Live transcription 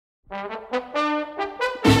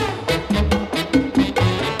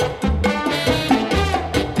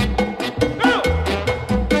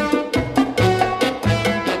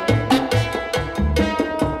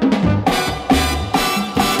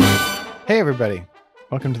everybody.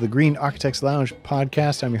 Welcome to the Green Architects Lounge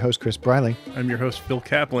podcast. I'm your host, Chris Briley. I'm your host, Phil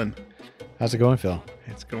Kaplan. How's it going, Phil?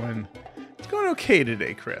 It's going okay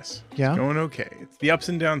today, Chris. Yeah? It's going okay. It's the ups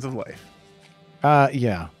and downs of life.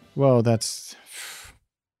 Yeah. Well, that's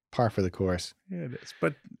par for the course. Yeah, it is.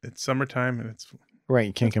 But it's summertime and it's Right.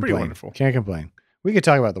 You can't pretty complain. wonderful. Can't complain. We could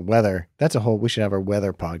talk about the weather. We should have our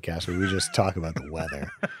weather podcast where we just talk about the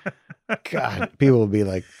weather. God, people will be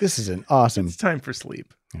like, this is an awesome. it's time for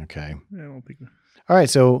sleep. Okay. I don't think. All right.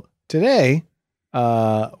 So today,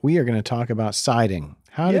 we are going to talk about siding.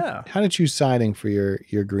 How to choose siding for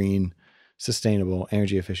your green, sustainable,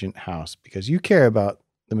 energy efficient house, because you care about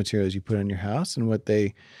the materials you put on your house and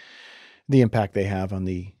the impact they have on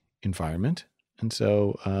the environment. And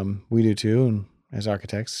so we do too. And as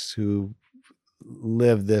architects who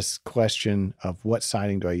live this question of what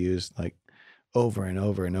siding do I use, like over and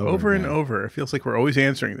over and over. Over and again. over. It feels like we're always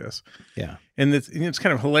answering this. Yeah. And it's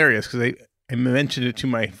kind of hilarious because I mentioned it to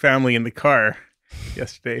my family in the car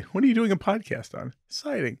yesterday. What are you doing a podcast on?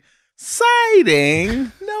 Siding.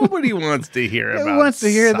 Siding? Nobody wants to hear Who about wants to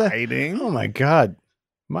hear siding. Oh my God.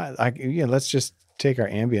 Let's just take our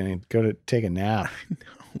Ambien and go to take a nap.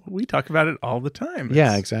 We talk about it all the time.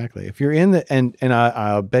 Yeah, exactly. If you're in and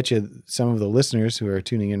I'll bet you some of the listeners who are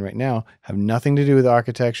tuning in right now have nothing to do with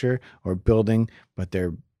architecture or building, but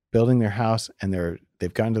they're building their house and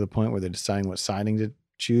they've gotten to the point where they're deciding what siding to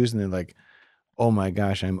choose, and they're like, oh my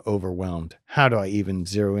gosh, I'm overwhelmed. How do I even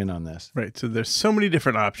zero in on this? Right. So there's so many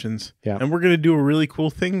different options. Yeah. And we're going to do a really cool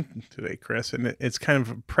thing today, Chris. And it's kind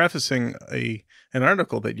of prefacing an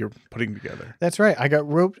article that you're putting together. That's right. I got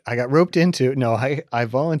roped into. No, I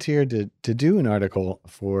volunteered to do an article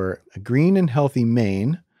for Green and Healthy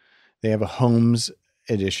Maine. They have a Homes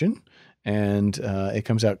edition, and it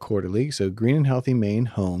comes out quarterly. So Green and Healthy Maine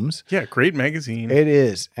Homes. Yeah, great magazine. It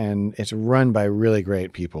is, and it's run by really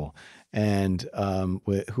great people, and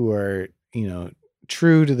who are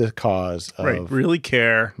true to the cause of right. Really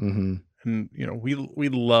care, Mm-hmm. and we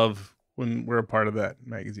love when we're a part of that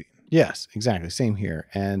magazine. Yes, exactly. Same here.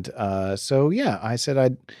 And so, yeah, I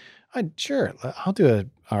said, I'll do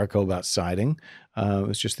an article about siding. It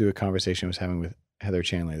was just through a conversation I was having with Heather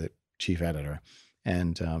Chandler, the chief editor,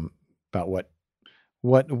 and about what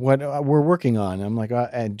we're working on. I'm like,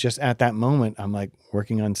 and just at that moment, I'm like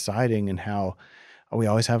working on siding and how we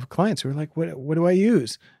always have clients who are like, what do I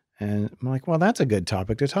use? And I'm like, well, that's a good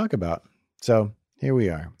topic to talk about. So here we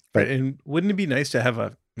are. But right. And wouldn't it be nice to have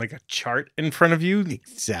a chart in front of you?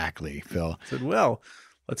 Exactly, Phil. I said, well,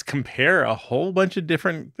 let's compare a whole bunch of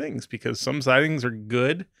different things because some sidings are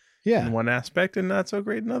good in one aspect and not so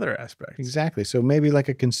great in other aspects. Exactly. So maybe like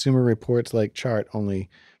a Consumer Reports like chart, only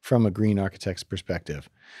from a green architect's perspective.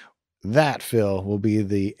 That, Phil, will be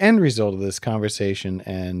the end result of this conversation,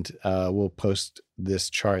 and we'll post this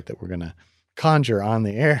chart that we're going to conjure on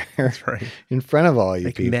the air. That's right. In front of all you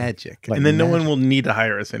like people. Magic. And then no one will need to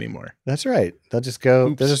hire us anymore. That's right. They'll just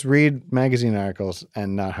they'll just read magazine articles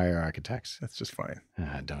and not hire architects. That's just fine.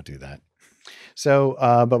 Don't do that. So,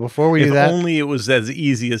 but before we do that. If only it was as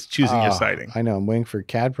easy as choosing your siding. I know. I'm waiting for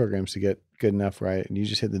CAD programs to get good enough, right? And you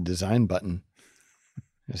just hit the design button.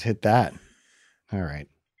 Just hit that. All right.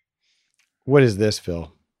 What is this,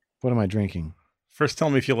 Phil? What am I drinking? First, tell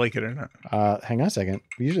me if you like it or not. Hang on a second.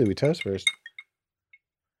 Usually we toast first.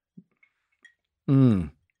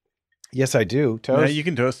 Yes, I do. Toast. Yeah, you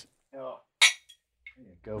can toast. Oh. There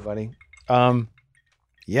you go, buddy.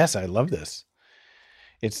 Yes, I love this.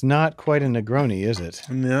 It's not quite a Negroni, is it?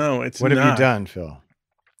 No, it's not. What have you done, Phil?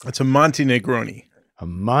 It's a Monte Negroni. A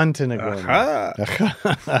Monte Negroni. Aha.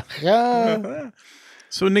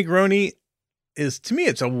 So Negroni is, to me,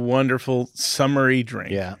 it's a wonderful summery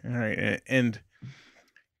drink. Yeah. All right. And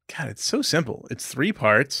God, it's so simple. It's 3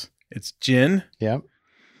 parts. It's gin. Yep.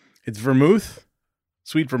 It's vermouth,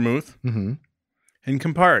 sweet vermouth, mm-hmm. and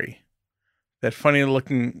Campari, that funny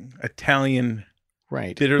looking Italian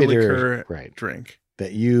bitter liquor drink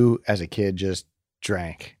that you as a kid just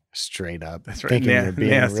drank straight up. That's right. Thinking you're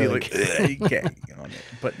being nasty, really you can't get on it.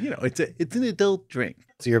 But it's an adult drink.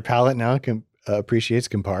 So your palate now appreciates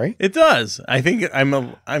Campari? It does. I think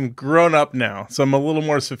I'm grown up now, so I'm a little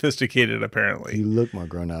more sophisticated. Apparently, you look more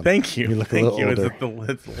grown up. Thank you. You look Thank a little you.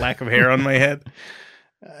 older. It's the lack of hair on my head.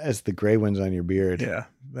 It's the gray ones on your beard. Yeah,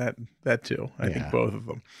 that too. I think both of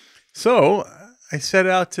them. So I set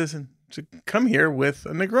out to come here with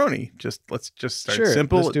a Negroni. Let's start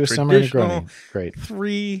simple. Let's do a summer Negroni. Great.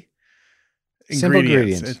 3 simple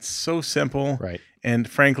ingredients. It's so simple. Right. And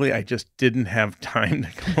frankly, I just didn't have time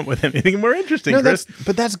to come up with anything more interesting, No, Chris.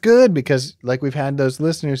 but that's good because we've had those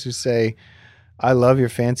listeners who say, I love your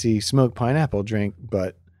fancy smoked pineapple drink,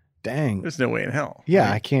 but Dang. There's no way in hell. Yeah,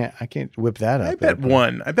 right? I can't whip that up. I bet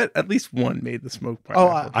one. I bet at least one made the smoked Oh,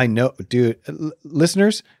 pineapple. I know, dude.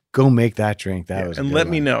 Listeners, go make that drink. That Yeah, was a and good let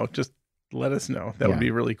me one. know. Just let us know. That would Yeah.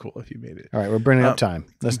 be really cool if you made it. All right, we're burning up time.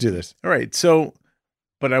 Let's do this. All right. So,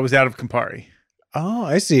 but I was out of Campari, Oh,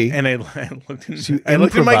 I see. and I looked in, So you I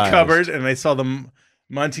looked in my improvised. cupboard, and I saw the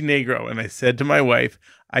Montenegro, and I said to my wife,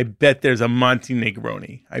 "I bet there's a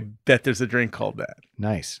Montenegroni. I bet there's a drink called that."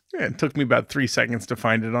 Nice. Yeah, it took me about 3 seconds to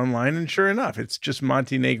find it online, and sure enough, it's just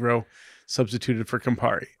Montenegro substituted for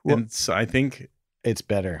Campari. Well- and so I think It's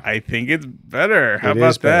better. it's better. How It about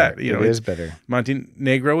is better. that? You know, it is better.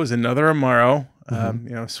 Montenegro is another Amaro, Mm-hmm.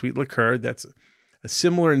 you know, sweet liqueur that's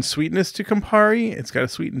similar in sweetness to Campari. It's got a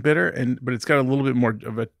sweet and bitter, but it's got a little bit more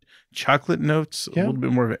of a chocolate notes, a Yeah. little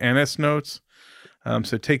bit more of anise notes.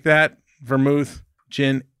 So take that vermouth,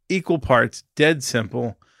 gin, equal parts, dead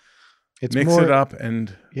simple. It's Mix more, it up,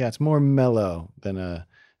 and Yeah, it's more mellow than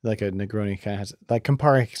like a Negroni kind of has. Like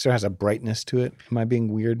Campari sort of has a brightness to it. Am I being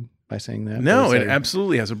weird by saying that? no, But it it's like-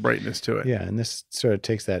 absolutely has a brightness to it. Yeah, and this sort of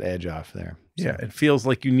takes that edge off there. So, Yeah, it feels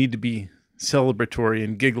like you need to be celebratory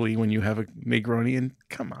and giggly when you have a Negroni. And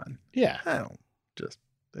come on, yeah. I just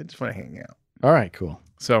want to hang out. All right, cool.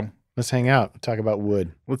 So Let's hang out. Talk about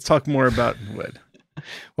wood. let's talk more about wood.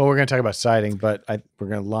 Well, we're going to talk about siding, but we're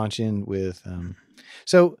going to launch in with.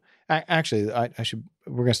 So actually, I should.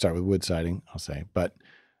 We're going to start with wood siding. I'll say, but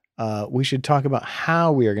we should talk about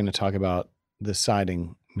how we are going to talk about the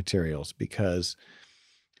siding materials because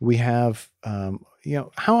we have.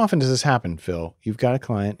 How often does this happen, Phil? You've got a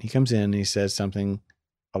client. He comes in and he says something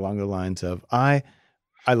along the lines of, "I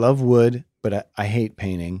love wood, but I hate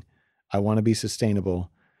painting. I want to be sustainable.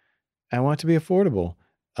 I want it to be affordable.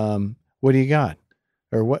 What do you got?"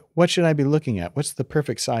 Or what should I be looking at? What's the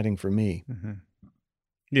perfect siding for me? Mm-hmm.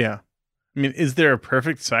 Yeah. I mean, is there a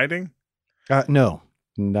perfect siding? No,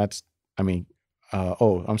 that's, I'm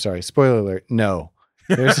sorry. Spoiler alert. No,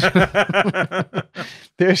 there's,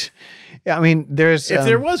 there's, If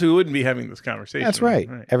there was, we wouldn't be having this conversation. that's right.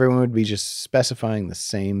 Everyone would be just specifying the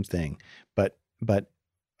same thing. But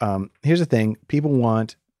here's the thing. People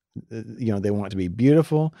want, they want it to be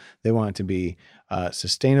beautiful. They want it to be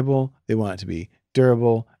sustainable. They want it to be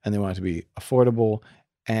durable, and they want it to be affordable.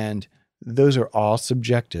 And those are all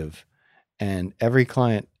subjective. And every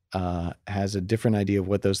client has a different idea of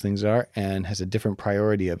what those things are and has a different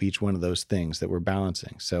priority of each one of those things that we're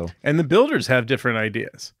balancing. So, And the builders have different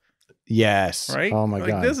ideas, yes. right? Oh my like,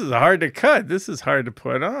 God. This is hard to cut. This is hard to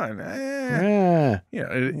put on. Yeah.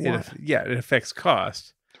 It affects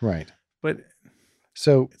cost, Right. but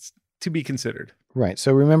So, to be considered. right.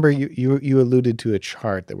 So remember you alluded to a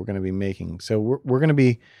chart that we're going to be making. So we're going to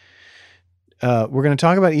be, we're going to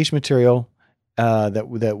talk about each material that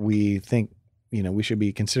we think, we should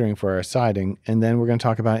be considering for our siding. And then we're going to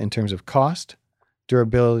talk about it in terms of cost,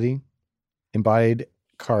 durability, embodied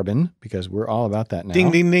carbon, because we're all about that now.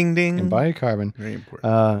 Ding, ding, ding, ding. Embodied carbon, Very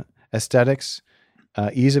important. aesthetics,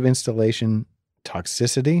 ease of installation,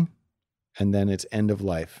 toxicity, and then its end of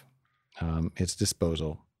life, its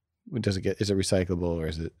disposal. Is it recyclable, or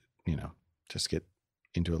is it, just get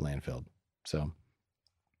into a landfill? So,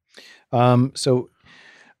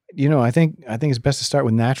 I think it's best to start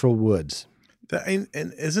with natural woods. And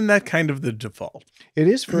isn't that kind of the default? It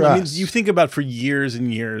is for I mean, us. you think about for years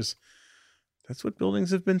and years, that's what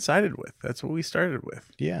buildings have been sided with. That's what we started with.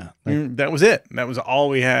 Yeah. I mean, that was it. That was all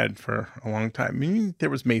we had for a long time. I mean, there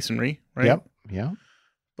was masonry, right? Yep. Yeah.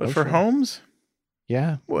 But Oh, for sure. homes,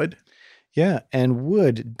 Yeah. wood. Yeah. And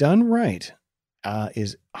wood done right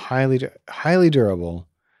is highly durable,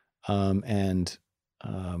 and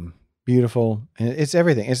beautiful, and it's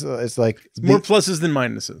everything. It's like More pluses than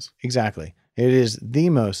minuses. exactly. It is the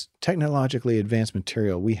most technologically advanced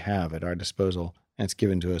material we have at our disposal, and it's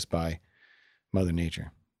given to us by Mother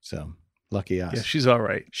Nature. So lucky us. Yeah, she's all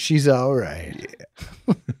right. She's all right.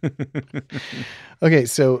 Okay,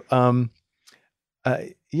 so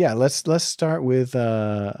let's start with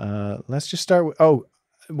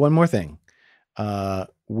one more thing.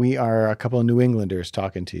 We are a couple of New Englanders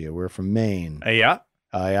talking to you. We're from Maine. Yeah,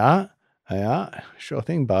 Yeah. Sure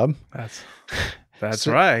thing, Bob. that's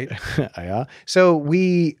So- right. Yeah. So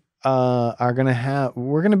we we're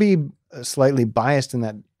going to be slightly biased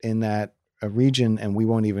in that region, and we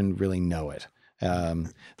won't even really know it.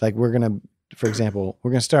 Like for example,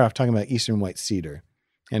 we're going to start off talking about Eastern white cedar.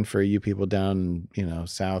 And for you people down,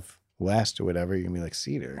 Southwest or whatever, you're going to be like,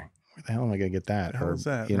 cedar? Where the hell am I going to get that? The hell is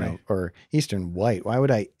that? Right. Or Eastern white. Why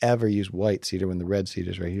would I ever use white cedar when the red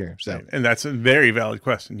cedar's right here? So, Right. And that's a very valid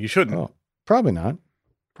question. You shouldn't. oh, probably not.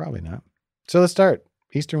 So let's start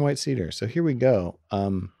Eastern white cedar. So here we go.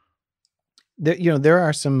 there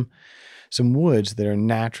are some woods that are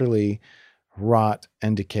naturally rot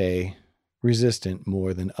and decay resistant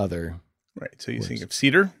more than other. Right. So you woods. think of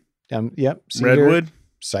cedar, Yep. Cedar, redwood,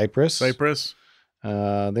 cypress. cypress.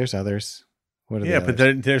 There's others. What are Yeah, the but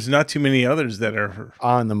others? there's not too many others that are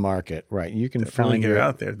On the market, right? You can that really find get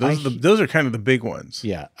out there. Those are kind of the big ones.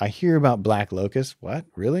 Yeah, I hear about black locust. What?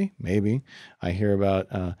 Really? Maybe. I hear about.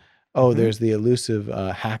 Mhm. There's the elusive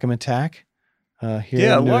Hackamattack here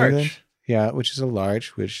Yeah, in New large. England. Yeah, which is a large.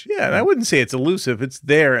 Which Yeah, and I wouldn't say it's elusive. It's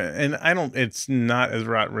there, and it's not as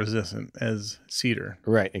rot resistant as cedar.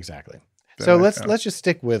 right, exactly. that So I let's found. just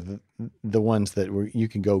stick with the ones that you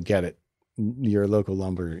can go get at your local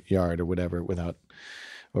lumber yard or whatever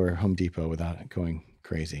or Home Depot without going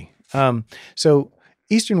crazy. So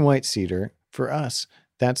Eastern white cedar for us,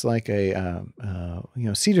 that's like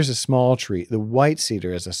cedar's a small tree. The white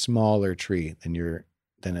cedar is a smaller tree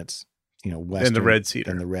than its western the red cedar.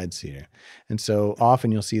 than the red cedar, and so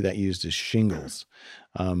often you'll see that used as shingles.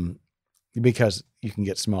 Because you can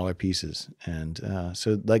get smaller pieces. And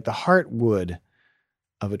so like the heartwood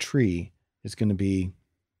of a tree is going to be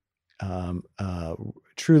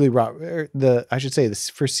truly rot. I should say this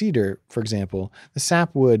for cedar, for example, the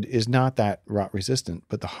sapwood is not that rot resistant,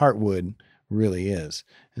 but the heartwood really is.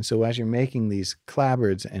 And so as you're making these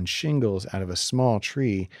clapboards and shingles out of a small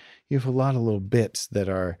tree, you have a lot of little bits that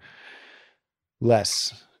are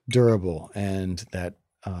less durable and that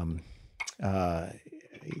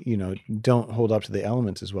don't hold up to the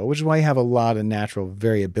elements as well, which is why you have a lot of natural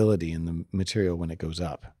variability in the material when it goes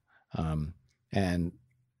up.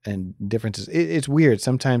 And differences. It's weird.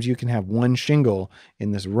 Sometimes you can have one shingle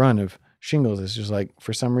in this run of shingles. It's just like,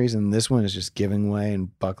 for some reason, this one is just giving way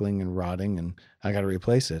and buckling and rotting, and I got to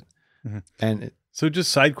replace it. Mhm. And So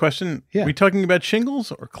just side question. Yeah. Are we talking about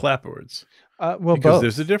shingles or clapboards? well, Because both.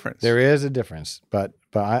 there's a difference. There is a difference, but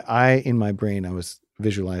I in my brain, I was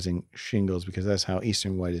visualizing shingles because that's how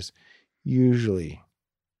Eastern white is usually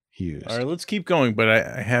used. All right, let's keep going, but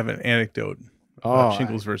I have an anecdote about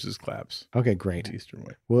shingles versus claps. Okay, great. Eastern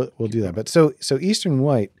white. We'll do that. But so Eastern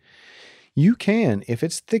white, you can, if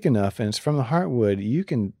it's thick enough and it's from the heartwood, you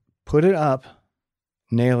can put it up,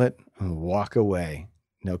 nail it, and walk away.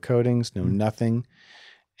 No coatings, no nothing,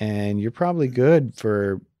 and you're probably good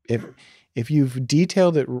for if you've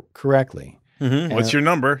detailed it correctly. Mm-hmm. What's your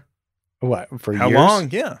number? What for? How years? long?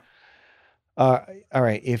 Yeah. All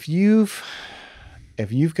right. If you've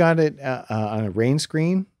got it on a rain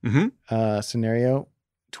screen scenario,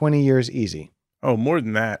 20 years easy. Oh, more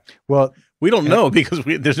than that. Well, We don't know because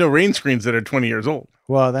there's no rain screens that are 20 years old.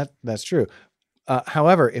 well, that's true.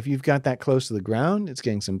 However, if you've got that close to the ground, it's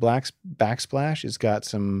getting some backsplash. It's got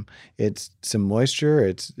some moisture.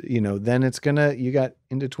 It's, then you got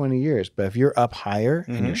into 20 years. But if you're up higher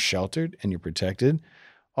and you're sheltered and you're protected,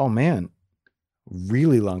 oh man,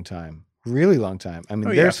 really long time. Really long time. I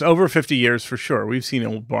mean, Yes, over 50 years for sure. We've seen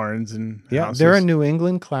old barns and houses. there are New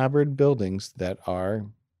England clapboard buildings that are,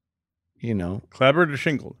 Clapboard or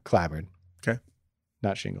shingled? clapboard. Okay.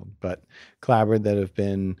 Not shingled, but clapboard that have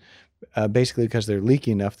been basically because they're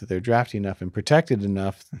leaky enough that they're drafty enough and protected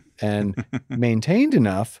enough and maintained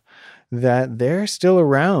enough that they're still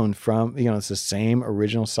around from, it's the same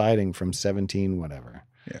original siding from 17 whatever.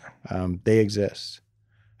 Yeah. They exist.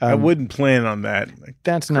 I wouldn't plan on that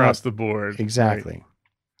That's across not the board. exactly.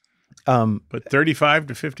 Right. But 35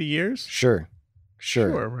 to 50 years? Sure,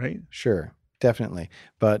 Right? Sure, definitely.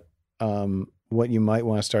 But what you might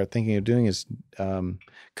want to start thinking of doing is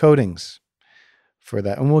coatings for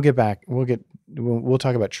that. And we'll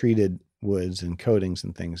talk about treated woods and coatings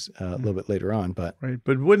and things a little bit later on. But Right.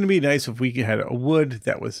 But wouldn't it be nice if we had a wood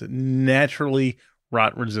that was naturally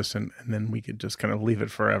rot resistant and then we could just kind of leave it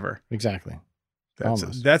forever? exactly.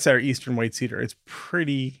 Almost. That's our Eastern white cedar. It's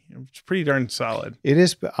pretty darn solid. It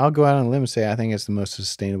is. But I'll go out on a limb and say I think it's the most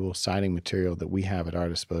sustainable siding material that we have at our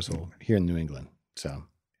disposal here in New England. So,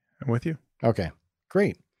 I'm with you. okay,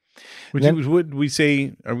 great. Would we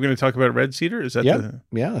say, are we going to talk about red cedar? Is that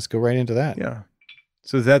Yeah, let's go right into that. yeah.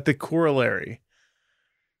 So is that the corollary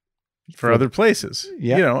for other places?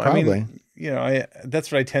 Yeah, probably. I mean,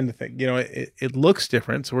 that's what I tend to think. It looks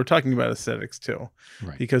different. So we're talking about aesthetics too,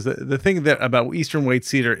 Right. because the thing that about Eastern white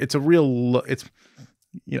cedar, it's a real look. It's,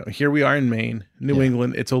 here we are in Maine, New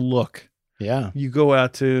England. It's a look. Yeah, You go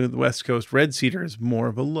out to the West Coast, red cedar is more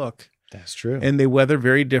of a look, that's true. and they weather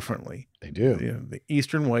very differently. They do. The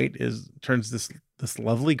Eastern white turns this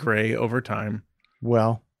lovely gray over time.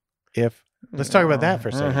 Well, let's talk about that for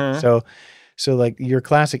a second. Uh-huh. So like your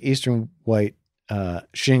classic Eastern white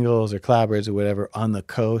shingles or clapboards or whatever on the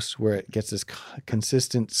coast where it gets this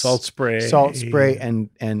consistent Salt spray and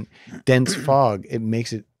dense fog, it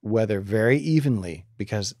makes it weather very evenly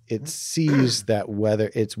because it sees that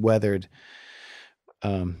it's weathered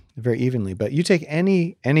very evenly. But you take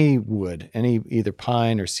any wood, either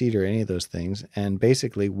pine or cedar, any of those things, and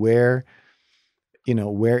basically where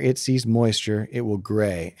it sees moisture, it will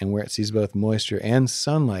gray, and where it sees both moisture and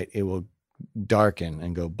sunlight, it will darken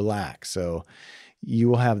and go black. So you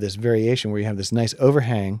will have this variation where you have this nice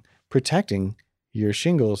overhang protecting your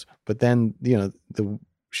shingles, but then the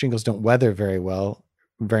shingles don't weather very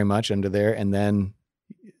much under there, and then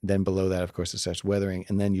below that, of course, it starts weathering,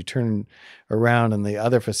 and then you turn around and the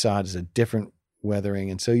other facade is a different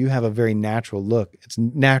weathering, and so you have a very natural look. It's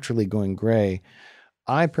naturally going gray.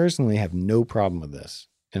 I personally have no problem with this,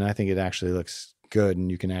 and I think it actually looks good,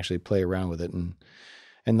 and you can actually play around with it.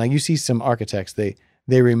 And like you see some architects, they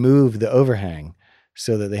remove the overhang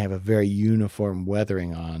so that they have a very uniform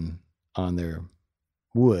weathering on their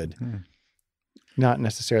wood. Not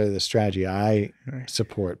necessarily the strategy I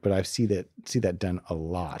support, but I see that done a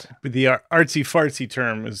lot. But the artsy fartsy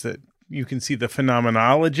term is that you can see the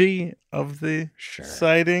phenomenology of the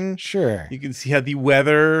siding. Sure. You can see how the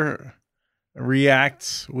weather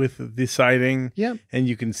reacts with the siding. Yep. And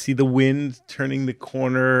you can see the wind turning the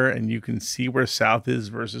corner, and you can see where south is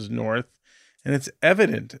versus north. And it's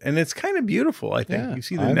evident, and it's kind of beautiful, I think. Yeah, you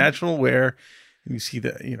see the natural wear, and you see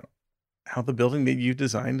the, how the building that you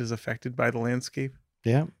designed is affected by the landscape.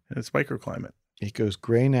 Yeah. And its microclimate. It goes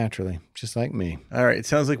gray naturally, just like me. All right. It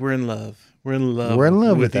sounds like we're in love. We're in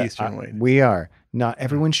love with Eastern White. We are. Not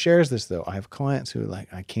everyone shares this, though. I have clients who are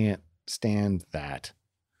like, I can't stand that.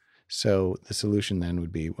 So the solution then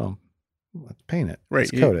would be, well, let's paint it. Right.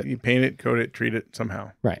 Let's coat it. You paint it, coat it, treat it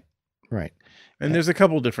somehow. Right. And there's a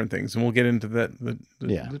couple different things, and we'll get into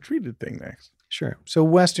the treated thing next. Sure. So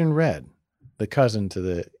Western Red, the cousin to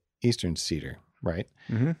the Eastern Cedar, right?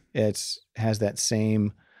 Mm-hmm. It has that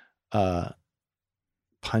same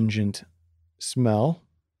pungent smell,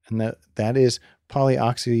 and that is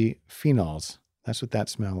polyoxyphenols. That's what that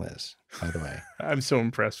smell is, by the way. I'm so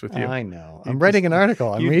impressed with you. I know. I'm writing an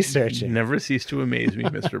article. I'm researching. You never cease to amaze me,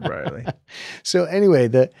 Mr. Briley. So anyway,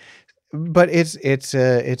 but it's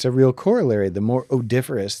a real corollary. The more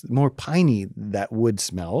odoriferous, the more piney that wood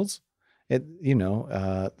smells,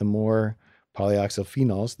 the more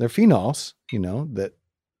polyoxyphenols. They're phenols, that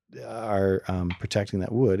are protecting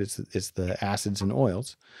that wood. It's the acids and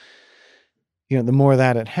oils. The more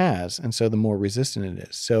that it has, and so the more resistant it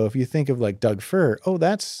is. So if you think of like Doug fir,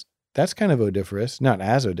 that's kind of odoriferous, not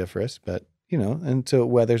as odoriferous, but and so it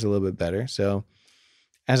weathers a little bit better. So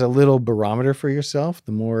as a little barometer for yourself,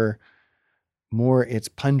 the more it's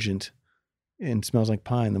pungent and smells like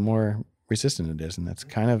pine, the more resistant it is, and that's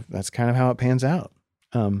kind of how it pans out.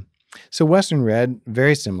 So Western Red,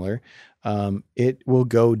 very similar. It will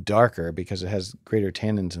go darker because it has greater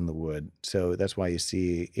tannins in the wood, so that's why you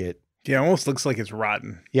see it. Yeah, it almost looks like it's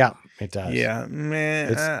rotten. Yeah, it does. Yeah,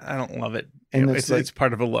 man, I don't love it. And it's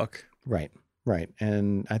part of a look. Right.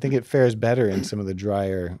 And I think it fares better in some of the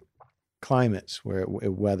drier climates where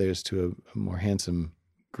it weathers to a more handsome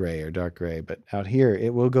gray or dark gray. But out here,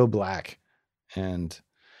 it will go black. And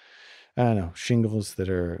I don't know, shingles that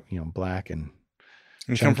are, black and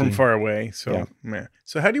come from far away. So, man.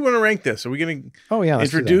 So how do you want to rank this? Are we going to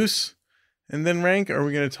introduce and then rank? Or are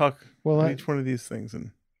we going to talk about each one of these things?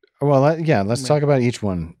 Let's talk about each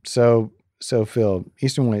one. So Phil,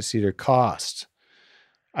 Eastern White Cedar cost.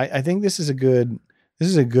 I think this is a good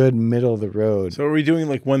middle of the road. So are we doing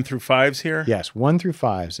like 1 through 5s here? Yes, 1 through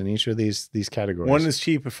 5s in each of these categories. 1 is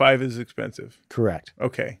cheap, 5 is expensive. Correct.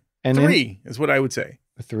 Okay. And 3 is what I would say.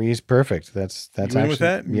 3 is perfect. That's you actually with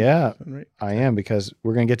that? Yeah, right. I am, because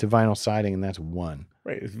we're going to get to vinyl siding, and that's 1.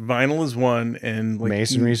 Right. Vinyl is 1, and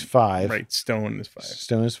masonry is 5. Right. Stone is 5.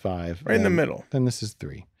 Stone is 5. Right in the middle. Then this is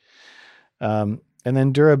 3. And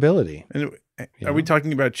then durability. And are we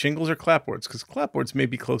talking about shingles or clapboards? Because clapboards may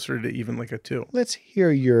be closer to even like a 2. Let's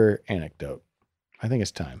hear your anecdote. I think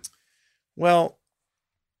it's time. Well,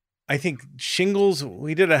 I think shingles,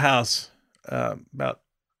 we did a house about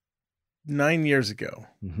 9 years ago.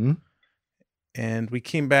 Mm-hmm. And we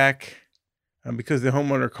came back because the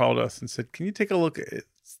homeowner called us and said, can you take a look at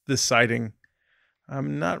this siding?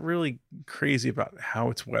 I'm not really crazy about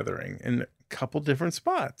how it's weathering in a couple different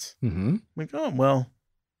spots. Mm-hmm. I'm like, oh, well,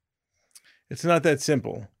 it's not that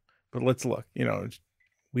simple, but let's look.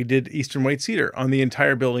 We did Eastern White Cedar on the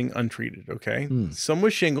entire building untreated, okay? Some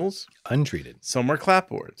was shingles. Untreated. Some were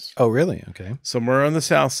clapboards. Oh, really? Okay. Somewhere on the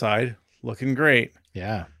south side, looking great.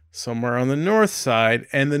 Yeah. Somewhere on the north side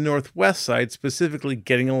and the northwest side, specifically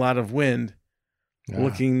getting a lot of wind,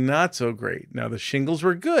 looking not so great. Now, the shingles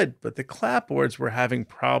were good, but the clapboards were having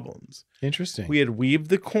problems. Interesting. We had weaved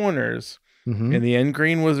the corners, Mhm. and the end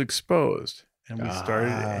grain was exposed. And we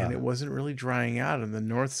started, and Ah. it wasn't really drying out on the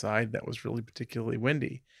north side. That was really particularly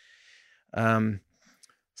windy. Um,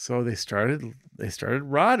 so they started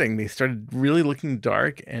rotting. They started really looking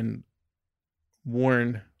dark and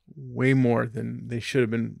worn way more than they should have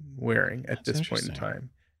been wearing at That's this point in interesting. time.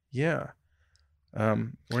 Yeah.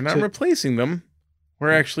 We're not So replacing them.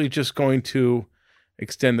 We're actually just going to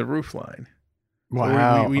extend the roof line. So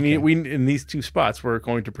wow. we Okay. need in these two spots we're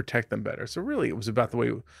going to protect them better. So really it was about the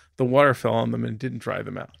way the water fell on them and didn't dry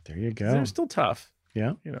them out. There you 'Cause go. they're still tough.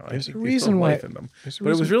 Yeah. You know, I There's a think they still reason have why. life in them. There's a But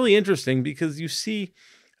it was reason. really interesting because you see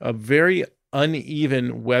a very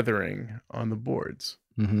uneven weathering on the boards,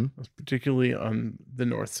 Mm-hmm. particularly on the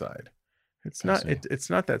north side. It's I not see. it's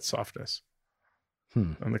not that softness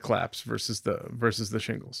Hmm. on the claps versus the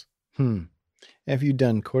shingles. Hmm. Have you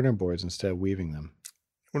done corner boards instead of weaving them?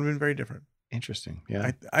 It would have been very different. Interesting.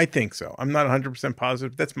 Yeah. I think so. I'm not 100%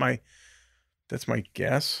 positive. That's my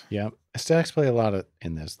guess. Yeah. Aesthetics play a lot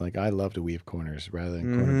in this. Like I love to weave corners rather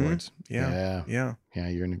than corner Mhm. boards. Yeah. Yeah.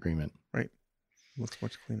 You're in agreement. Looks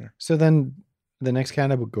much cleaner. So then the next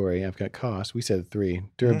category, I've got cost. We said 3.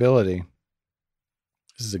 Durability.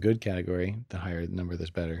 This is a good category. The higher the number, the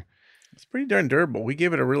better. It's pretty darn durable. We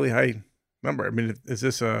gave it a really high number. I mean, is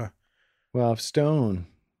this a Well, if stone,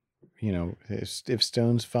 if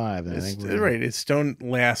stone's 5, then I think we're right? It's stone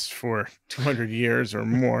lasts for 200 years or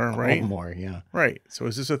more, right? more. Yeah. Right. So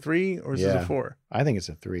is this a 3 or is this Yeah. a 4? I think it's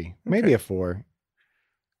a 3, maybe a 4.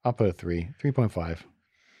 I'll put a 3, 3.5.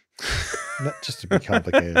 Not just to be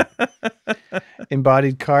complicated.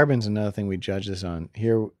 Embodied carbon's another thing we judge this on.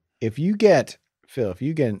 Here, if you get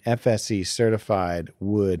an FSC certified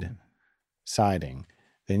wood siding,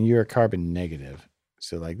 then you're a carbon negative.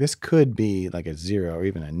 So like this could be like a 0 or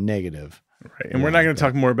even a negative. Right. And we're not going to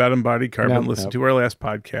talk more about embodied carbon. Listen to our last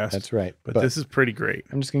podcast. That's right. But this is pretty great.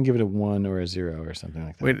 I'm just going to give it a 1 or a 0 or something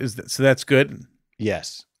like that. Wait, so that's good?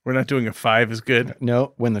 Yes. We're not doing a 5 is good?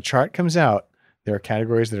 No, when the chart comes out, there are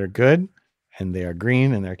categories that are good and they are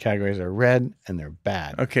green, and there are categories that are red and they're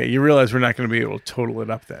bad. Okay, you realize we're not going to be able to total it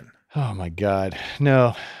up then. Oh my God.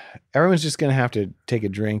 No, everyone's just going to have to take a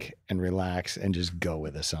drink and relax and just go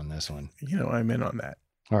with us on this one. You know, I'm in on that.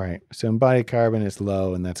 All right. So embodied carbon is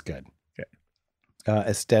low and that's good. Okay.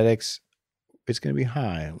 Aesthetics, it's going to be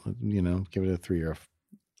high. Give it a 3 or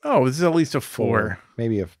Oh, this is at least a 4.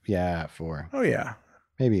 Maybe a 4. Oh yeah.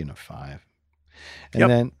 Maybe even a 5.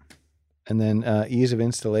 And then ease of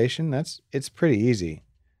installation. It's pretty easy.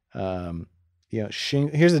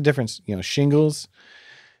 Here's the difference. Shingles,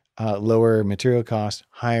 lower material cost,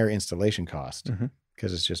 higher installation cost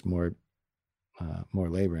because it's just more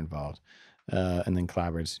labor involved. And then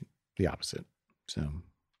clapboard's the opposite. So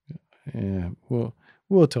yeah,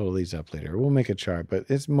 we'll total these up later. We'll make a chart, but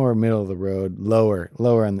it's more middle of the road, lower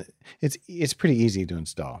on the. It's pretty easy to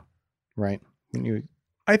install, right?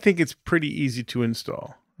 I think it's pretty easy to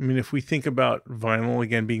install. I mean, if we think about vinyl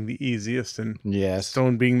again being the easiest and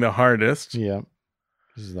stone being the hardest. Yeah.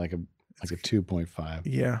 This is like a 2.5.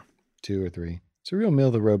 Yeah. 2 or 3. It's a real middle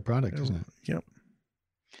of the road product, isn't it? Yep.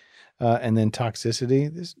 And then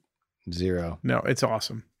toxicity, this 0. No, it's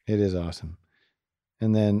awesome. It is awesome.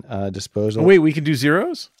 And then disposal. Oh, wait, we can do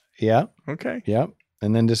zeros? Yeah. Okay. Yeah.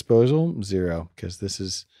 And then disposal, 0, because this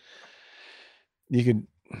is, you could,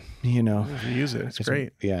 use it. It's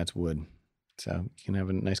great. Yeah, it's wood. So you can have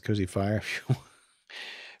a nice cozy fire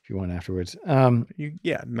if you want afterwards.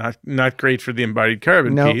 Not great for the embodied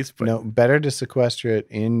carbon piece, but no, better to sequester it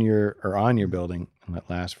in your or on your building and let it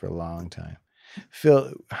last for a long time.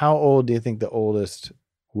 Phil, how old do you think the oldest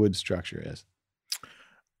wood structure is?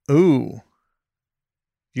 Ooh.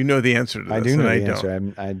 You know the answer to this. I do know the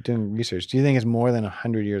answer. I'm doing research. Do you think it's more than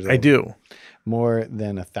 100 years old? I do. More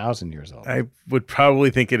than 1,000 years old? I would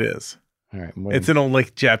probably think it is. All right. It's an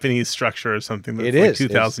old Japanese structure or something that's it is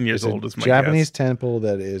 2,000 years old is my Japanese guess. temple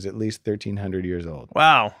that is at least 1,300 years old.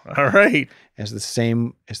 Wow. All right. It's the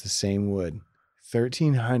same wood.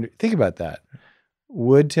 1,300. Think about that.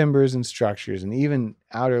 Wood timbers and structures and even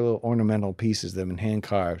outer little ornamental pieces that have been hand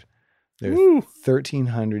carved. They're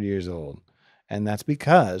 1,300 years old. And that's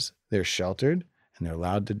because they're sheltered and they're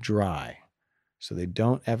allowed to dry. So they're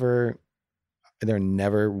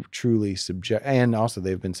never truly and also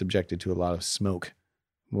they've been subjected to a lot of smoke.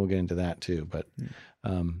 We'll get into that too. But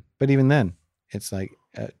even then, it's like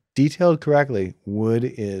detailed correctly, wood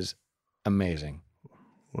is amazing.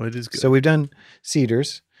 Wood is good. So we've done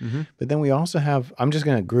cedars, but then we also have, I'm just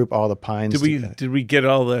going to group all the pines. Did we get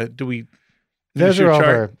all the, those are all of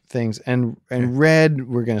our things. And red,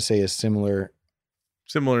 we're going to say is similar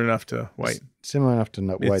enough to white. Similar enough to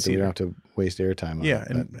white that we don't have to waste airtime on. Yeah,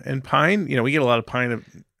 and pine, we get a lot of pine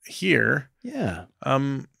here, Yeah,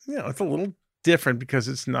 it's a little different because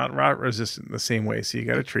it's not rot resistant the same way. So you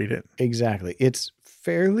got to treat it. exactly. It's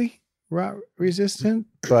fairly rot resistant,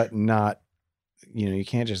 but not, you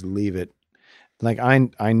can't just leave it. Like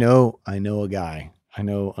I know a guy, I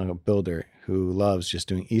know a builder who loves just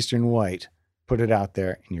doing Eastern white, put it out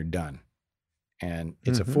there and you're done. And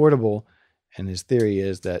it's affordable. And his theory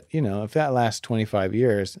is that, if that lasts 25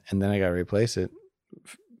 years and then I got to replace it,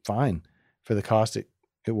 fine. For the cost it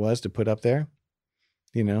was to put up there,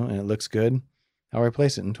 and it looks good, I'll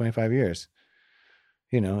replace it in 25 years.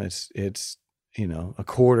 It's a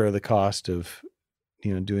quarter of the cost of,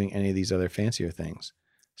 doing any of these other fancier things.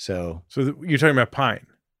 So you're talking about pine.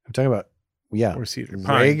 I'm talking about, or cedar.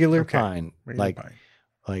 Pine. Regular Okay. pine, Regular pine.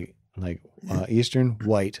 like Eastern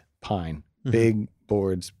white pine, big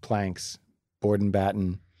boards, planks, board and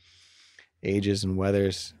batten, ages and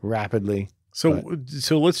weathers rapidly. So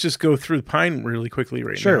let's just go through pine really quickly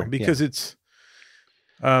now, because it's,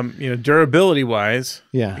 durability wise,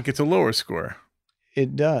 it gets a lower score.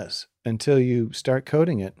 It does until you start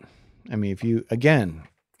coating it. I mean, if you, again,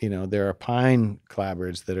 there are pine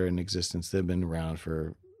clapboards that are in existence that have been around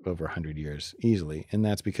for over 100 years easily. And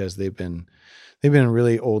that's because they've been in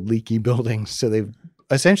really old leaky buildings. So they've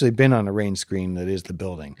essentially been on a rain screen that is the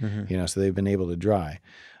building, so they've been able to dry.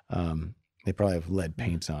 They probably have lead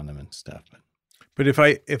paints on them and stuff. But if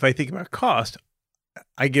I think about cost,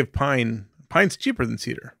 I give pine's cheaper than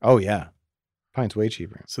cedar. Oh yeah. Pine's way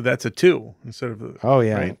cheaper. So that's a 2 instead of Oh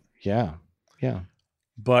yeah. Right? Yeah. Yeah.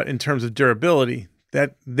 But in terms of durability,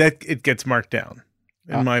 that it gets marked down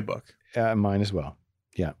in my book. Mine as well.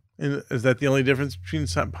 Yeah. And is that the only difference between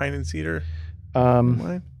pine and cedar?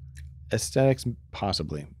 Aesthetics,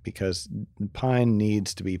 possibly, because pine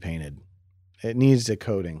needs to be painted. It needs a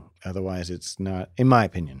coating. Otherwise, it's not, in my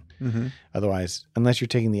opinion. Otherwise, unless you're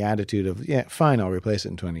taking the attitude of, yeah, fine, I'll replace it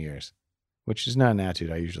in 20 years, which is not an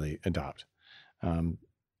attitude I usually adopt.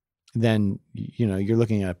 Then, you're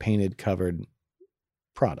looking at a painted, covered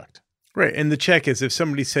product. Right. And the check is if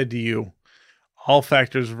somebody said to you, all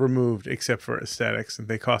factors removed except for aesthetics and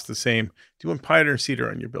they cost the same, do you want pine or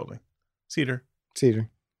cedar on your building? Cedar.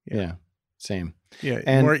 Yeah. Same. Yeah.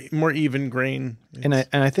 And more even grain. And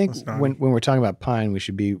I think when we're talking about pine, we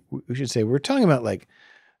should say we're talking about like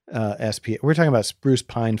SP. We're talking about spruce,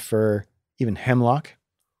 pine, fir, even hemlock.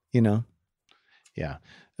 Yeah.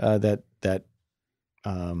 That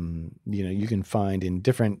you can find in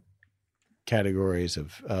different categories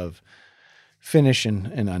of finish and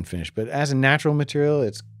unfinished. But as a natural material,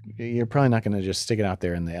 you're probably not going to just stick it out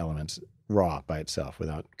there in the elements raw by itself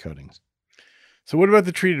without coatings. So what about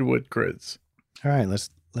the treated wood grids? All right, let's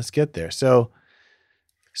get there. So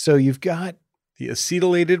you've got the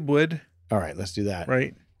acetylated wood. All right, let's do that.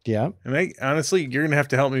 Right. Yeah. And honestly, you're going to have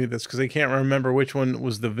to help me with this because I can't remember which one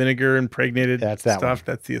was the vinegar impregnated That's that stuff. One.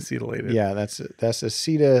 That's the acetylated. Yeah, that's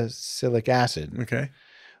acetylsilic acid. Okay.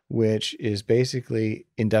 Which is basically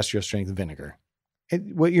industrial strength vinegar.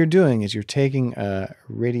 What you're doing is you're taking a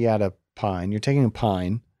radiata pine, you're taking a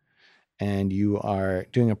pine and you are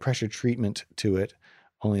doing a pressure treatment to it,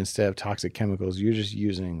 only instead of toxic chemicals, you're just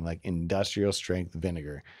using like industrial strength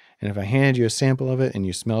vinegar. And if I handed you a sample of it and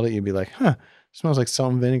you smelled it, you'd be like, it smells like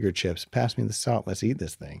salt and vinegar chips. Pass me the salt. Let's eat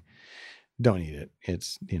this thing. Don't eat it.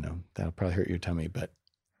 It's, that'll probably hurt your tummy, but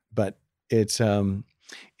it's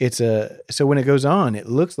so when it goes on, it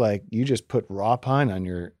looks like you just put raw pine on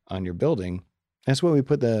your building. That's what we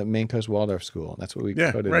put the Maine Coast Waldorf School. That's what we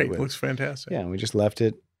coated it with. It looks fantastic. Yeah, and we just left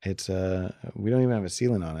it. It's we don't even have a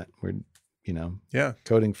sealant on it. We're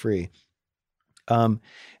coating free. And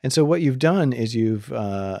so what you've done is you've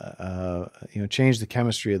changed the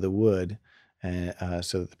chemistry of the wood,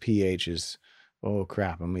 so that the pH is. Oh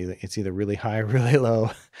crap! It's either really high or really low.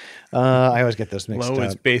 I always get those mixed up. Low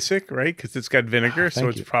is basic, right? Because it's got vinegar, so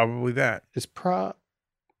it's probably that. It's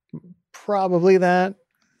probably that.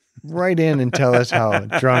 Write in and tell us how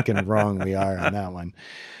drunk and wrong we are on that one.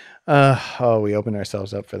 We opened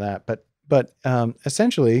ourselves up for that. But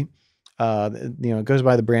essentially, it goes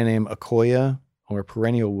by the brand name Akoya or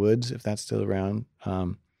Perennial Woods, if that's still around.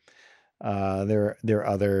 There are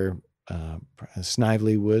other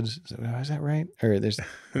Snively Woods. Is that right? Or there's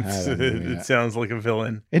it sounds like a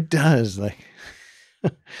villain. It does. Like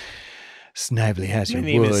Snively has your wood.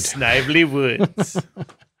 My name is Snively Woods.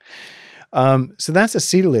 So that's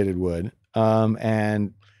acetylated wood.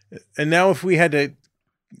 And now if we had to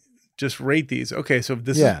just rate these, okay, so if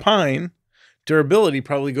this is pine, durability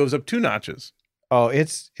probably goes up 2 notches. Oh,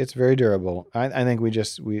 it's very durable. I think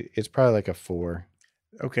it's probably like a 4.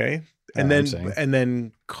 Okay. And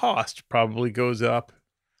then cost probably goes up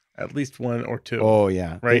At least one or two. Oh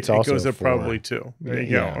yeah, right. It's It also goes a up 4. probably 2. There you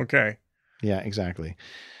go. Yeah. Okay. Yeah, exactly.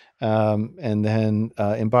 And then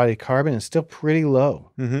embodied carbon is still pretty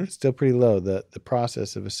low. Mm-hmm. It's still pretty low. The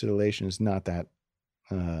process of acetylation is not that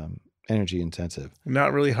energy intensive.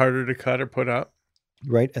 Not really harder to cut or put up.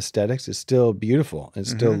 Right. Aesthetics is still beautiful. It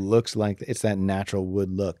still looks like it's that natural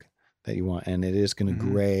wood look that you want. And it is going to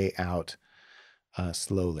gray out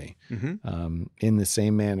slowly in the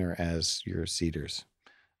same manner as your cedars.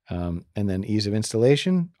 And then ease of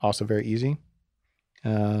installation, also very easy.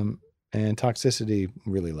 And toxicity,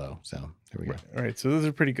 really low. So there we go. All right. So those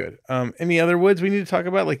are pretty good. Any other woods we need to talk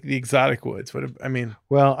about? Like the exotic woods?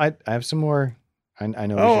 Well, I have some more. I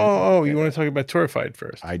know. You want to talk about torrefied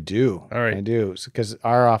first? I do. All right. I do. Because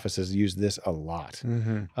our office has used this a lot.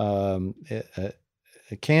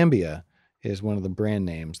 Cambia is one of the brand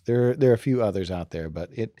names. There are a few others out there, but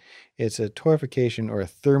it's a torrefication or a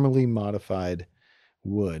thermally modified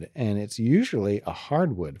wood, and it's usually a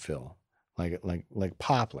hardwood fill, like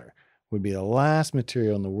poplar would be the last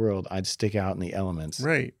material in the world I'd stick out in the elements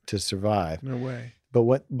to survive. No way. But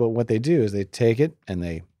what they do is they take it and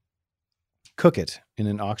they cook it in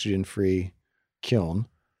an oxygen-free kiln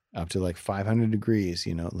up to like 500 degrees,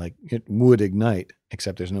 like it would ignite,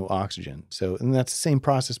 except there's no oxygen. So, and that's the same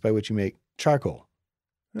process by which you make charcoal,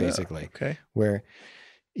 basically. Okay. Where,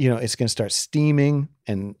 it's going to start steaming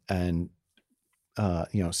and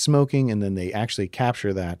smoking, and then they actually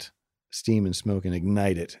capture that steam and smoke and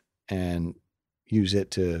ignite it and use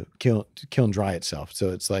it to kiln dry itself. So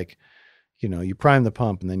it's like, you prime the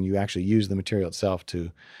pump and then you actually use the material itself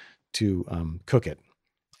to cook it.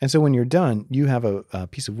 And so when you're done, you have a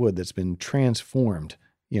piece of wood that's been transformed,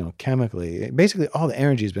 chemically. Basically, all the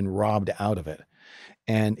energy has been robbed out of it,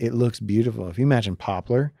 and it looks beautiful. If you imagine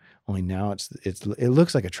poplar, only now it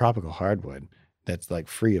looks like a tropical hardwood that's like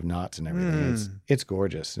free of knots and everything. It's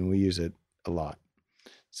gorgeous, and we use it a lot.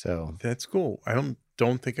 So that's cool. I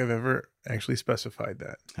don't think I've ever actually specified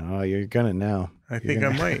that. Oh, you're gonna now. I think I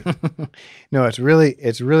might. No, it's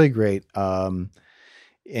really great.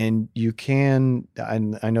 And you can, I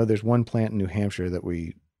know there's one plant in New Hampshire that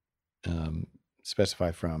we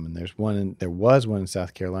specify from, and there was one in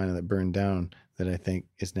South Carolina that burned down that I think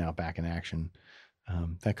is now back in action.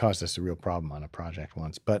 That caused us a real problem on a project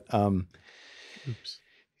once, but oops.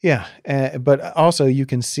 Yeah, but also you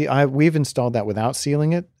can see we've installed that without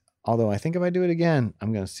sealing it. Although I think if I do it again,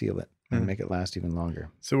 I'm going to seal it and make it last even longer.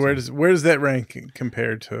 So where does that rank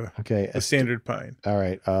compared to a standard pine? All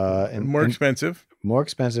right, and more expensive. More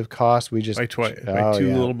expensive cost. We just by two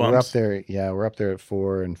little bumps. We're up there. Yeah, we're up there at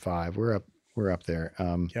 4 and 5. We're up there.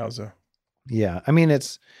 Yowza. Yeah, I mean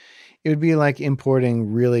it would be like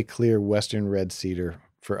importing really clear Western red cedar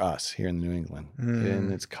for us here in New England,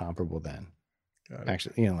 and it's comparable then.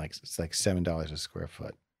 Actually, it's like $7 a square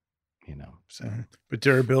foot. So. But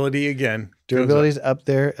durability again. Durability's up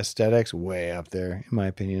there. Aesthetics way up there, in my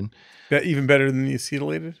opinion. That even better than the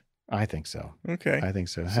acetylated? I think so. Okay. I think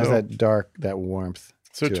so. It has that warmth.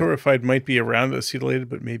 So torrefied might be around acetylated,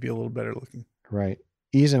 but maybe a little better looking. Right.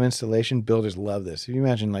 Ease of installation. Builders love this. If you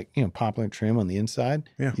imagine poplar trim on the inside,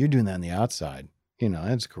 you're doing that on the outside.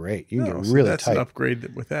 That's great. You can get really that's tight. An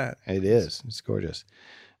upgrade with that. It is. It's gorgeous.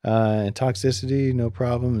 And toxicity, no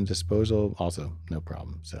problem. And disposal, also no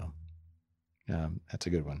problem. So that's a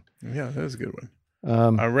good one. Yeah, that is a good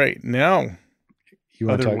one. All right. Now,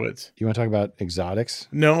 other woods. You want to talk about exotics?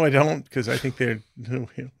 No, I don't, because I think they're... So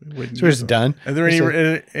we're just done. Are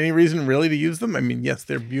there any reason really to use them? I mean, yes,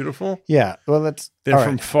 they're beautiful. Yeah. Well, they're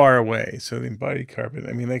from far away. So the embodied carbon,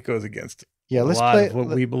 I mean, that goes against a lot of what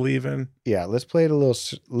we believe in. Yeah, let's play it a little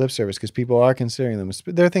lip service because people are considering them.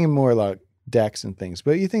 They're thinking more like decks and things.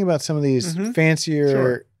 But you think about some of these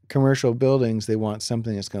fancier commercial buildings, they want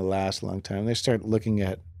something that's going to last a long time. They start looking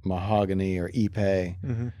at mahogany or ipe,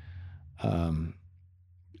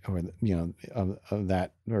 or of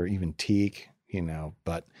that, or even teak.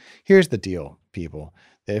 But here's the deal, people: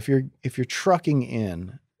 that if you're trucking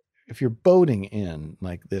in, if you're boating in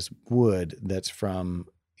like this wood that's from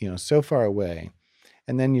so far away,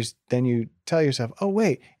 and then you tell yourself, oh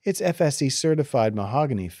wait, it's FSC certified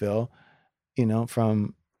mahogany, Phil,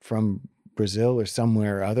 from Brazil or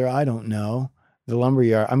somewhere or other. I don't know. The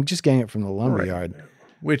lumberyard. I'm just getting it from the lumberyard. Right.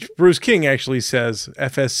 Which Bruce King actually says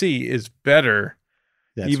FSC is better,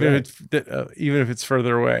 even if it's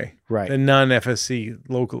further away, than non-FSC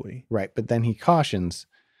locally. Right, but then he cautions,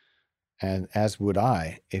 and as would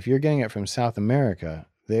I, if you're getting it from South America,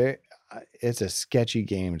 it's a sketchy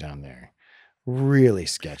game down there. Really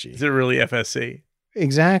sketchy. Is it really FSC?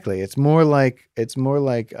 Exactly. It's more like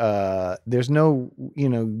there's no,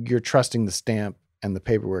 you're trusting the stamp and the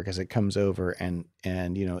paperwork as it comes over, and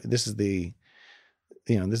this is the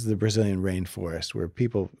Brazilian rainforest where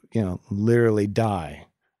people literally die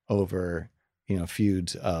over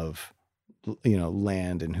feuds of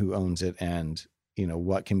land and who owns it and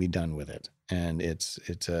what can be done with it, and it's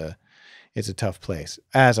a tough place,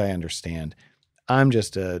 as I understand. I'm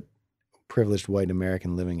just a privileged white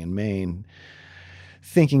American living in Maine,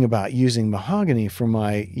 thinking about using mahogany for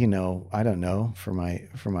my, I don't know, for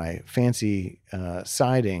my fancy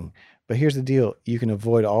siding. But here's the deal. You can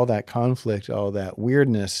avoid all that conflict, all that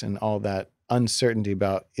weirdness, and all that uncertainty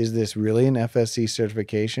about, is this really an FSC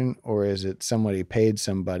certification, or is it somebody paid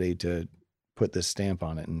somebody to put this stamp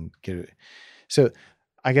on it and get it? So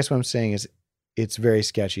I guess what I'm saying is it's very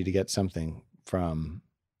sketchy to get something from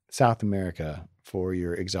South America for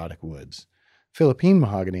your exotic woods. Philippine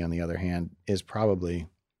mahogany, on the other hand, is probably,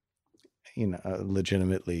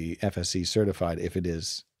 legitimately FSC certified if it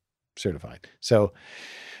is certified. So,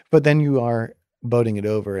 but then you are boating it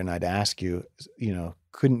over, and I'd ask you,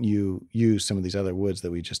 couldn't you use some of these other woods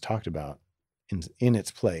that we just talked about in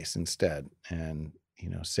its place instead, and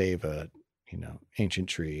save a ancient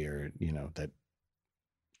tree, or that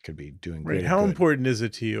could be doing great. Right. How important is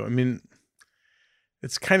it to you? I mean,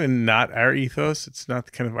 it's kind of not our ethos. It's not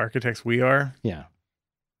the kind of architects we are. Yeah.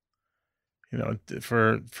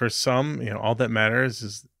 For some, all that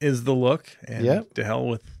matters is the look, and to hell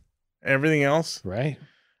with everything else. Right.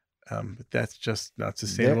 But that's just not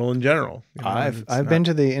sustainable in general. I've been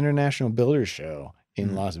to the International Builders Show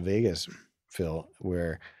in Las Vegas, Phil,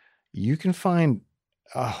 where you can find,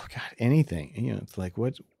 oh God, anything. It's like,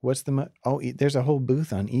 what's the, there's a whole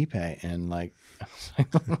booth on eBay, and like,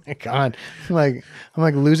 oh my God, I'm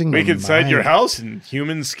like losing my mind. Make inside your house in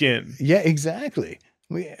human skin. Yeah, exactly.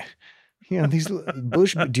 These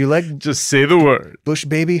bush, do you like, just say the word, bush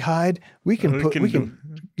baby hide? We can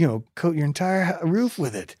coat your entire roof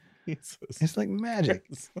with it. It's like magic.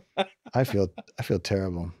 I feel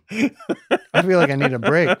terrible. I feel like I need a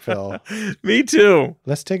break, Phil. Me too.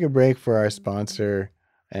 Let's take a break for our sponsor,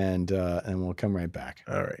 and we'll come right back.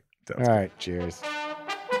 All right. All right. Cheers.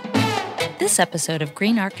 This episode of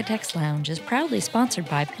Green Architects Lounge is proudly sponsored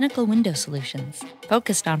by Pinnacle Window Solutions,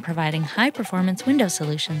 focused on providing high-performance window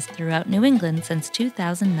solutions throughout New England since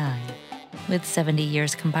 2009. With 70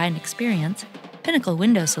 years combined experience, Pinnacle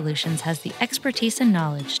Window Solutions has the expertise and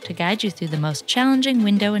knowledge to guide you through the most challenging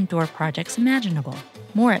window and door projects imaginable.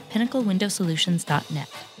 More at pinnaclewindowsolutions.net.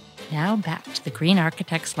 Now back to the Green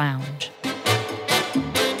Architects Lounge.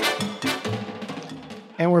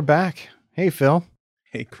 And we're back. Hey, Phil.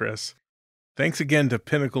 Hey, Chris. Thanks again to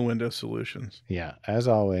Pinnacle Window Solutions. Yeah, as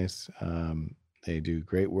always, they do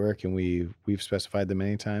great work, and we've specified them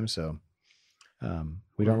many times. So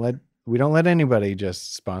we don't let anybody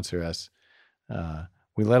just sponsor us.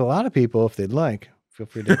 We let a lot of people, if they'd like. Feel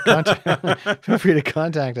free to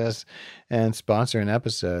contact us and sponsor an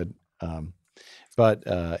episode.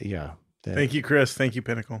 Yeah. Thank you, Chris. Thank you,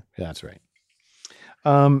 Pinnacle. That's right.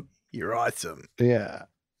 You're awesome. Yeah.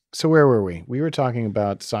 So where were we? We were talking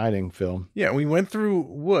about siding, Phil. Yeah, we went through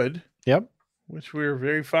wood. Yep. Which we're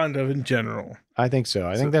very fond of in general. I think so.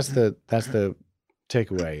 I think that's the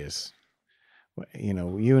takeaway is,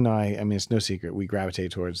 you and I mean, it's no secret, we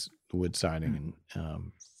gravitate towards wood siding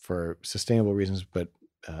and for sustainable reasons, but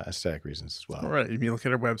aesthetic reasons as well. All right. If you look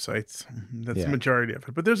at our websites, that's the majority of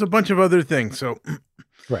it. But there's a bunch of other things. So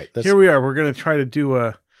right. Here we are. We're going to try to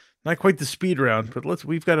do not quite the speed round, but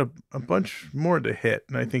we've got a bunch more to hit.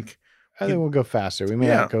 And I think we'll go faster. We may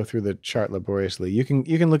not go through the chart laboriously. You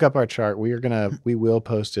can look up our chart. We will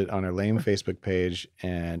post it on our Lame Facebook page,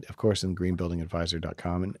 and of course in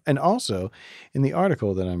greenbuildingadvisor.com, and also in the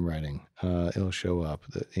article that I'm writing. It'll show up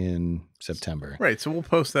in September. Right. So we'll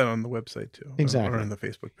post that on the website too. Exactly. Or on the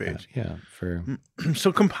Facebook page. Yeah.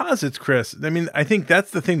 So composites, Chris. I mean, I think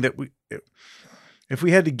that's the thing that if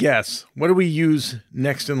we had to guess, what do we use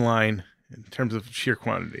next in line in terms of sheer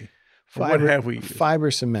quantity? What have we used?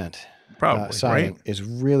 Fiber cement. Probably, siding right? is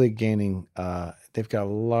really gaining. They've got a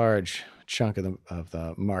large chunk of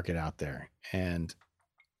the market out there, and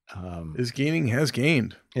has gained.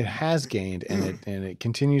 It has gained, and it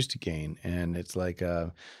continues to gain, and it's like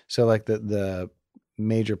the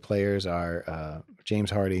major players are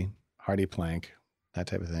James Hardie Plank, that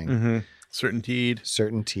type of thing. Mm-hmm. Certainteed,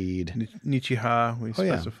 Nichiha. We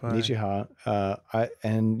specify Nichiha.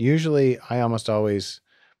 And usually I almost always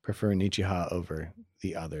prefer Nichiha over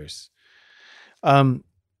the others.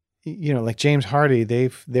 Like James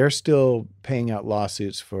Hardie, they're still paying out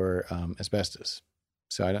lawsuits for asbestos.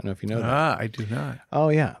 So I don't know if you know that. Ah, I do not. Oh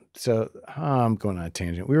yeah. So I'm going on a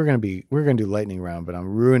tangent. We were going to do lightning round, but I'm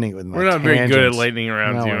ruining it with my We're not very good at tangents. lightning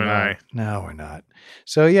rounds, No, you we're and not. I. No, we're not.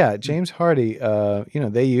 So yeah, James Hardy,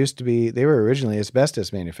 they were originally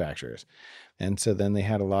asbestos manufacturers. And so then they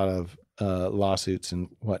had a lot of lawsuits and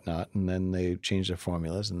whatnot. And then they changed their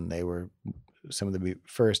formulas, and they were some of the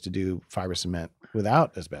first to do fiber cement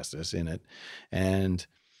without asbestos in it. And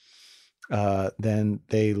then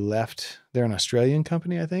they left. They're an Australian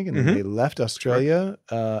company, I think, and then they left Australia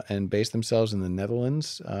and based themselves in the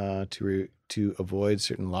Netherlands to avoid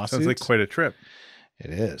certain lawsuits. Sounds like quite a trip.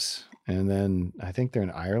 It is. And then I think they're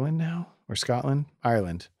in Ireland now, or Scotland,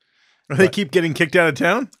 Ireland. They keep getting kicked out of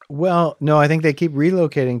town? Well, no, I think they keep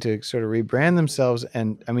relocating to sort of rebrand themselves.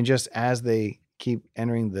 And I mean, just as they keep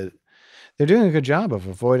entering they're doing a good job of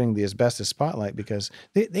avoiding the asbestos spotlight, because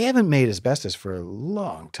they haven't made asbestos for a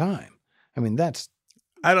long time. I mean,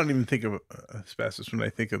 I don't even think of asbestos when I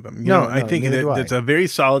think of them. I think that it's a very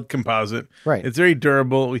solid composite. Right. It's very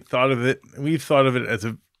durable. We've thought of it as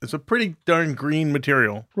a pretty darn green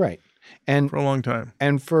material. Right. And for a long time.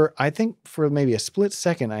 And I think for maybe a split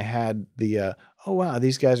second, I had the, oh, wow,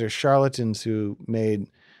 these guys are charlatans who made,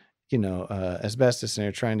 asbestos, and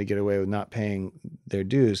are trying to get away with not paying their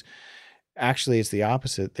dues. Actually, it's the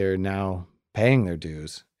opposite. They're now paying their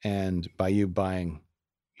dues. And by you buying,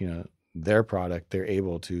 their product, they're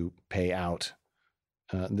able to pay out,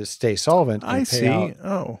 stay solvent. And pay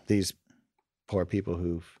out these poor people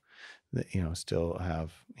who've, still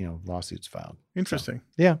have, lawsuits filed. Interesting.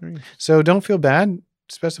 So, yeah. So don't feel bad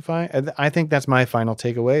specifying. I think that's my final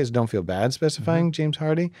takeaway is don't feel bad specifying James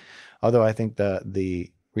Hardy. Although I think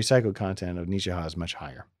the recycled content of Nishiha is much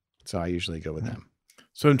higher. So I usually go with them.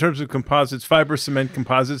 So in terms of composites, fiber cement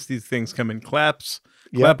composites, these things come in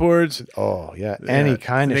clapboards. Oh, yeah. Any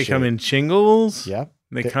kind of They come in shingles. Yep.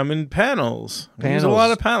 They come in panels. We use a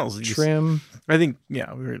lot of panels. Trim. I think,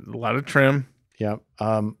 a lot of trim. Yep.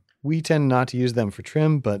 We tend not to use them for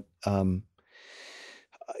trim, but, so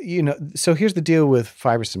here's the deal with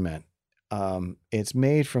fiber cement. It's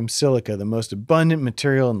made from silica, the most abundant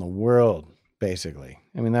material in the world, basically.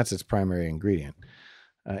 I mean, that's its primary ingredient,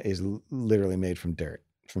 is literally made from dirt,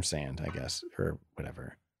 from sand, I guess, or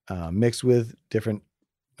whatever, mixed with different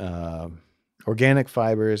organic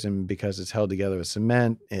fibers. And because it's held together with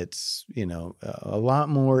cement, it's, a lot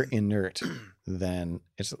more inert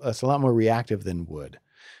it's a lot more reactive than wood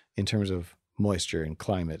in terms of moisture and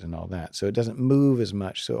climate and all that. So it doesn't move as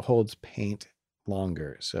much. So it holds paint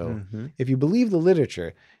longer. So if you believe the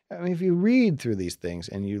literature, I mean, if you read through these things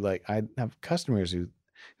and I have customers who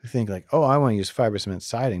think like, oh, I want to use fiber cement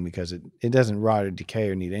siding because it doesn't rot or decay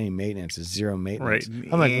or need any maintenance. It's zero maintenance. Right.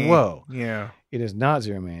 I'm like, whoa. Yeah. It is not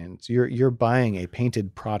zero maintenance. You're buying a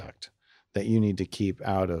painted product that you need to keep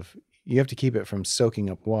you have to keep it from soaking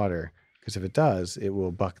up water, because if it does, it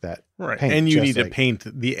will buck that paint. And you need to paint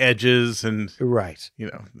the edges and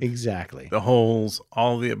exactly the holes,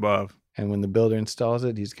 all of the above. And when the builder installs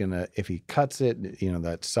it, he's gonna, if he cuts it,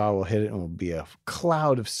 that saw will hit it and will be a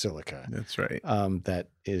cloud of silica. That's right. That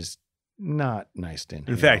is not nice to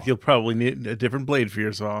inhale. In fact, you'll probably need a different blade for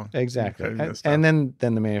your saw. Exactly. And then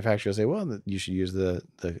the manufacturer will say, well, you should use the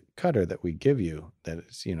cutter that we give you that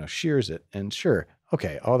is, shears it. And sure,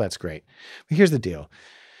 okay, all that's great. But here's the deal.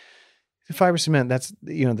 The fiber cement, that's,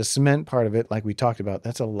 the cement part of it, like we talked about,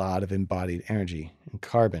 that's a lot of embodied energy and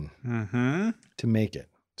carbon to make it.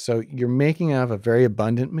 So you're making out of a very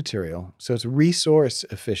abundant material. So it's resource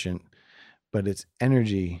efficient, but it's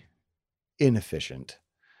energy inefficient.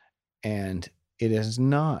 And it is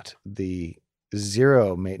not the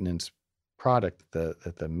zero maintenance product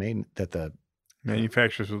that the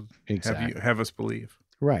manufacturers will have us believe.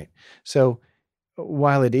 Right. So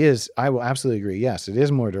while it is, I will absolutely agree. Yes, it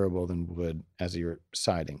is more durable than wood as your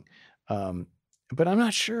siding. But I'm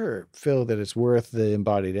not sure, Phil, that it's worth the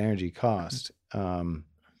embodied energy cost.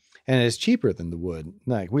 And it's cheaper than the wood.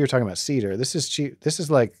 Like we were talking about cedar. This is cheap. This is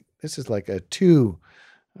like a 2.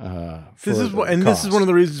 This is one of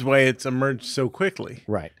the reasons why it's emerged so quickly.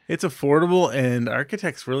 Right. It's affordable, and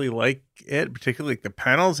architects really like it, particularly like the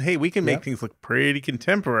panels. Hey, we can make things look pretty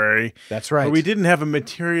contemporary. That's right. But we didn't have a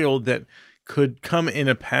material that could come in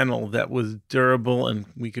a panel that was durable and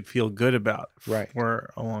we could feel good about for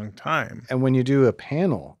a long time. And when you do a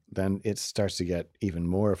panel, then it starts to get even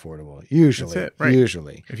more affordable. Usually. That's it, right.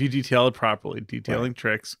 Usually. If you detail it properly, detailing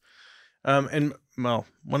tricks. And well,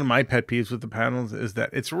 one of my pet peeves with the panels is that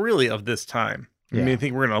it's really of this time. I mean, I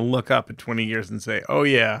think we're going to look up in 20 years and say, oh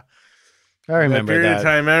yeah, I remember that period of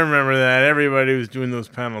time. I remember that everybody was doing those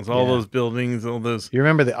panels, all those buildings, all those. You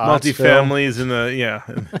remember the multifamilies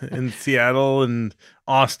in Seattle and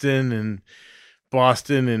Austin and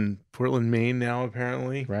Boston and Portland, Maine now,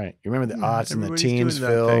 apparently. Right. You remember the Yeah, aughts and the everybody's teens, doing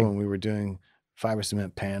that Phil, thing. when we were doing fiber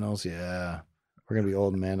cement panels? Yeah. We're going to be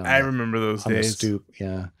old men on, I remember those on the days. stoop.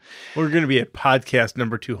 Yeah. We're going to be at podcast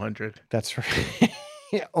number 200. That's right.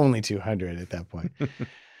 Yeah, only 200 at that point.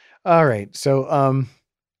 All right. So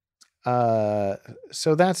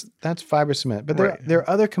so that's fiber cement, but there are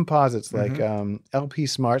other composites like LP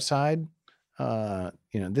Smart Side.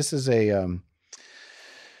 This is a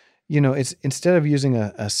it's instead of using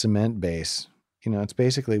a cement base, it's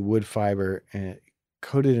basically wood fiber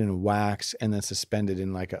coated in wax and then suspended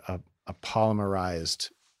in like a polymerized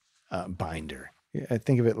binder. I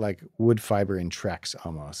think of it like wood fiber in Trex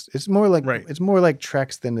almost. It's more like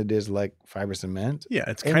Trex than it is like fiber cement. Yeah,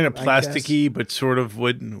 it's kind of plasticky, but sort of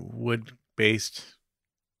wood based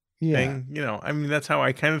thing. I mean, that's how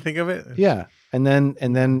I kind of think of it. Yeah, and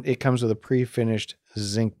then it comes with a pre-finished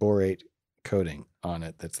zinc borate coating on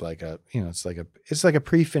it. That's like it's like a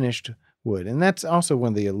pre-finished wood, and that's also one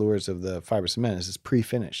of the allures of the fiber cement is it's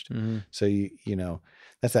pre-finished. Mm-hmm. So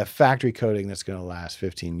that's that factory coating that's going to last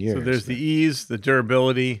 15 years. So there's the ease, the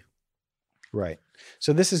durability. Right.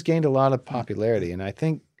 So this has gained a lot of popularity, and I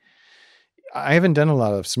think I haven't done a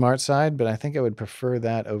lot of Smart Side, but I think I would prefer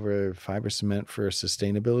that over fiber cement for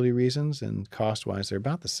sustainability reasons, and cost-wise, they're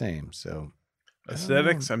about the same. So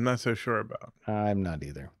aesthetics, I'm not so sure about. I'm not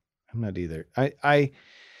either. I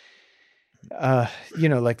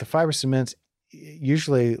like the fiber cements,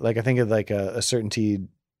 usually, like I think of like a CertainTeed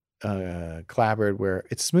clapboard where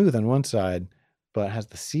it's smooth on one side, but it has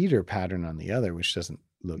the cedar pattern on the other, which doesn't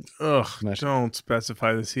look. Don't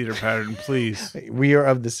specify the cedar pattern, please. We are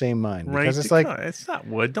of the same mind, because it's like it's not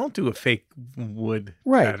wood. Don't do a fake wood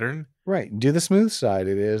pattern. Right. Do the smooth side.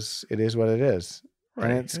 It is what it is,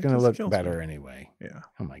 right. And it's going to look better anyway. Yeah.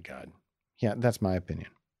 Oh my God. Yeah, that's my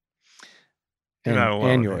opinion.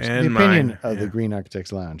 And yours. And the opinion mine. of the Green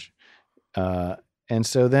Architects Lounge. And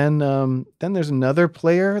so then there's another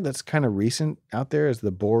player that's kind of recent out there is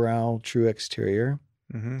the Boral True Exterior.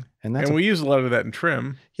 Mm-hmm. And we use a lot of that in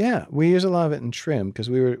trim. Yeah, we use a lot of it in trim because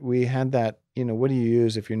we had that, what do you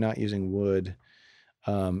use if you're not using wood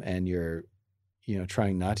and you're,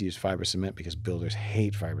 trying not to use fiber cement because builders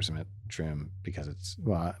hate fiber cement trim because it's,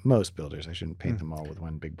 most builders, I shouldn't paint them all with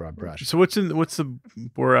one big broad brush. So what's the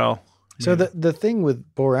Boral? So the thing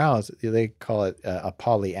with Boral is they call it a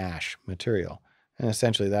poly ash material. And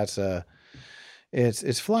essentially that's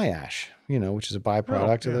it's fly ash, which is a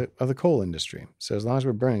byproduct of the coal industry. So as long as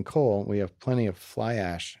we're burning coal, we have plenty of fly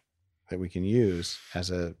ash that we can use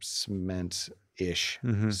as a cement-ish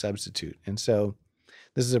substitute. And so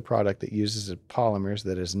this is a product that uses polymers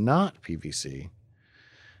that is not PVC.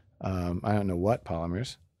 I don't know what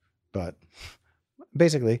polymers, but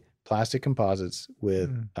basically plastic composites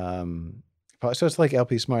with so it's like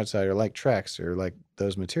LP Smart Side or like Trex or like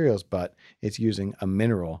those materials, but it's using a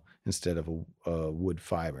mineral instead of a wood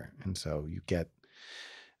fiber. And so you get,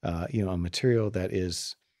 a material that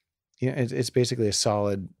is, it's basically a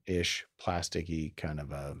solid-ish, plasticky kind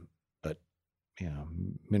of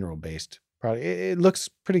mineral-based product. It looks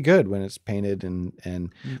pretty good when it's painted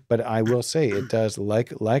but I will say it does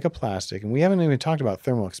like a plastic. And we haven't even talked about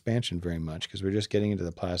thermal expansion very much because we're just getting into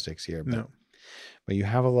the plastics here. But you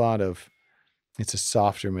have a lot of, it's a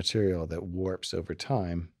softer material that warps over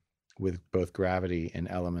time with both gravity and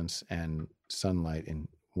elements and sunlight and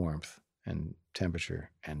warmth and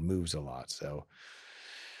temperature and moves a lot. So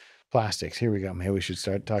plastics, here we go. Maybe we should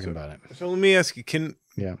start talking about it. So let me ask you, do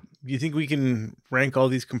you think we can rank all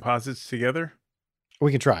these composites together?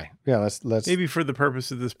 We can try. Yeah, let's maybe for the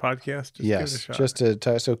purpose of this podcast. Just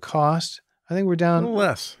to so cost, I think we're down a little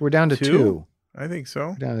less. We're down to 2. I think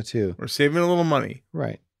so. We're down to 2. We're saving a little money.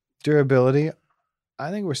 Right. Durability,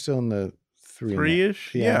 I think we're still in the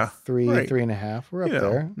 3-ish. 3.5. We're up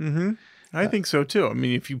there. Mm-hmm. I think so too. I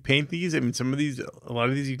mean, if you paint these, a lot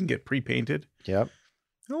of these you can get pre-painted. Yep.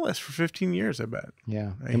 It'll last for 15 years, I bet.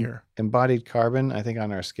 Yeah. I hear. Embodied carbon, I think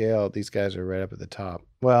on our scale, these guys are right up at the top.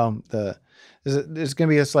 Well, there's going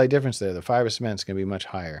to be a slight difference there. The fiber cement's going to be much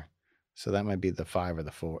higher. So that might be the 5 or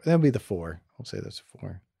the 4. That'll be the 4. We'll say that's a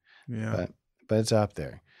 4. Yeah. But it's up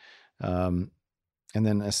there. And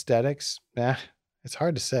then aesthetics, it's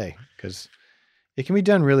hard to say because it can be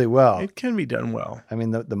done really well. It can be done well. I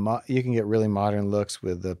mean, you can get really modern looks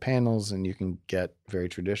with the panels, and you can get very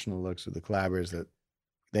traditional looks with the clappers that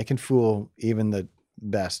they can fool even the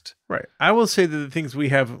best. Right. I will say that the things we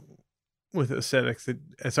have with aesthetics that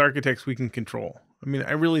as architects we can control. I mean,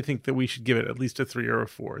 I really think that we should give it at least a 3 or a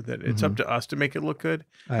 4. That it's up to us to make it look good.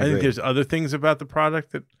 I think there's other things about the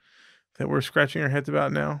product that we're scratching our heads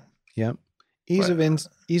about now. Yep. Ease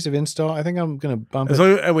of install. I think I'm going to bump As it.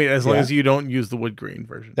 long as you don't use the wood grain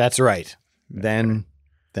version. That's right. Then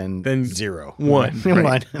 0. 1.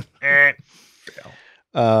 Right.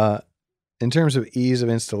 In terms of ease of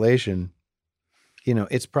installation,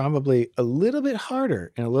 it's probably a little bit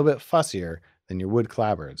harder and a little bit fussier than your wood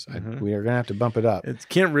clapboards. We are going to have to bump it up. It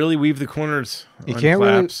can't really weave the corners. You on can't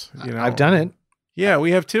claps, really. I've done it. Yeah,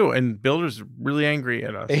 we have too. And builders are really angry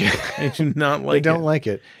at us. They do not like it. They don't like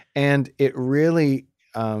it. And it really,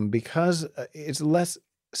 because it's less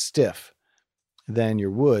stiff than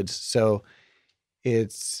your woods. So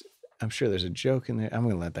I'm sure there's a joke in there. I'm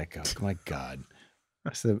going to let that go. My God.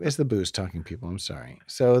 It's the booze talking, people. I'm sorry.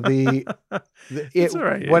 So it's all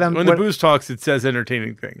right. When the booze talks, it says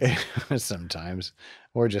entertaining things. Sometimes,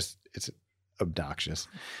 or just it's obnoxious.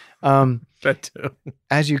 That too.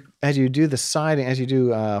 As you do the siding, as you do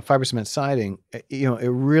fiber cement siding, it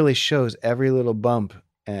really shows every little bump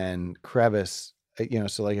and crevice.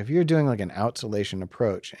 So like if you're doing like an outsolation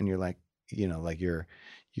approach, and you're like,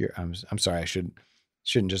 I'm sorry, I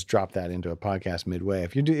shouldn't just drop that into a podcast midway.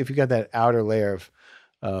 If you got that outer layer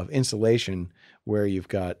of insulation where you've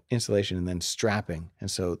got insulation and then strapping,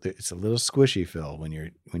 and so it's a little squishy, Phil, when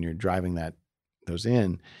you're driving those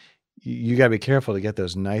in, you got to be careful to get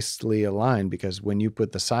those nicely aligned, because when you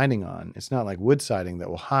put the siding on, it's not like wood siding that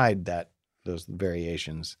will hide those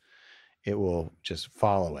variations. It will just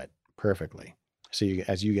follow it perfectly. So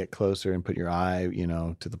as you get closer and put your eye,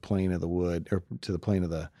 to the plane of the wood or to the plane of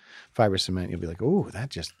the fiber cement, you'll be like, "Oh,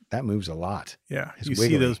 that moves a lot." Yeah, it's you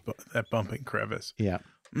wiggly. see that bumping crevice. Yeah.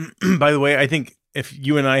 By the way, I think if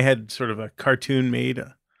you and I had sort of a cartoon made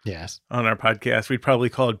Yes. on our podcast, we'd probably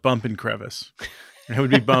call it Bump and Crevice. It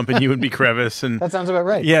would be Bump and you would be Crevice. And That sounds about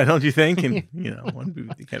right. yeah, don't you think? And one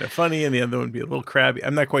would be kind of funny and the other one would be a little crabby.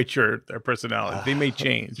 I'm not quite sure their personality. They may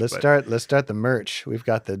change. Let's start the merch. We've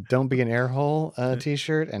got the "Don't Be an Air Hole"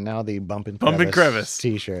 t-shirt, and now the Bump and Crevice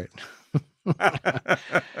t-shirt.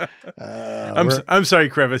 I'm sorry,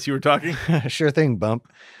 Crevice, you were talking. Sure thing, Bump.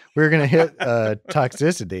 We're gonna hit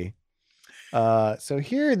toxicity. So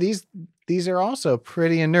here, these are also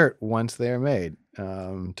pretty inert once they're made.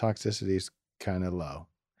 Toxicity is kind of low.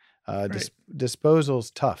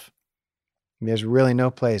 Disposal's tough. There's really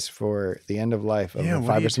no place for the end of life of a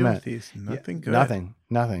fiber cement. These? Nothing good.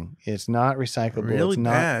 Nothing. It's not recyclable. Really it's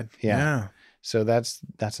not bad. Yeah. So that's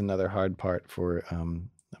another hard part for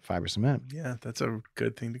fiber cement. Yeah, that's a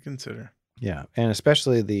good thing to consider. Yeah, and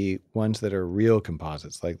especially the ones that are real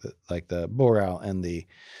composites, like the Boral and the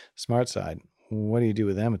Smart Side. What do you do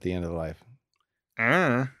with them at the end of the life?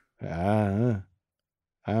 I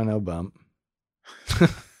don't know, Bump.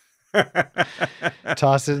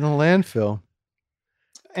 Toss it in the landfill.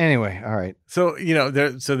 Anyway, all right. So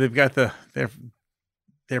they've got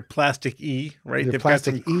their plastic E, right? They're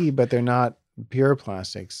plastic E, but they're not pure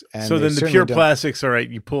plastics. And so then the pure plastics, all right,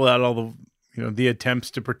 you pull out all the the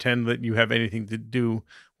attempts to pretend that you have anything to do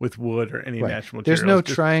with wood or any natural materials. There's no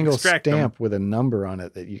Just triangle extract stamp them. with a number on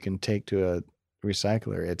it that you can take to a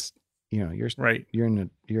recycler. It's you're right. You're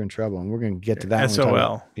in trouble, and we're going to get to that.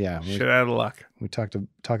 SOL. Yeah, shit out of luck. We talk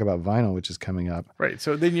about vinyl, which is coming up. Right.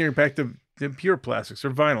 So then you're back to the pure plastics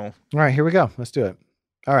or vinyl. All right, here we go. Let's do it.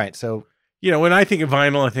 All right, so when I think of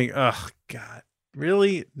vinyl, I think, oh God,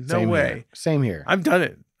 really? No way. Same here. I've done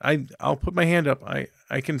it. I'll put my hand up. I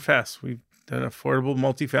confess, we've done affordable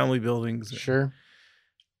multifamily buildings. Sure.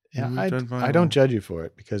 Yeah, I don't judge you for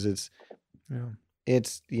it, because it's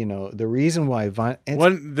the reason why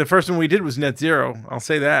vinyl. The first one we did was net zero. I'll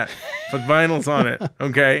say that, but vinyl's on it.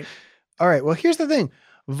 Okay. All right. Well, here's the thing: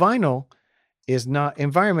 vinyl is not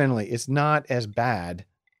environmentally. It's not as bad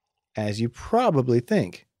as you probably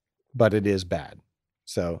think, but it is bad.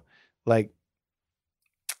 So,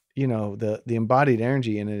 the embodied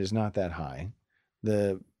energy in it is not that high.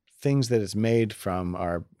 The things that it's made from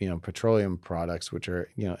are petroleum products, which are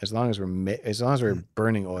as long as we're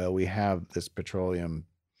burning oil, we have this petroleum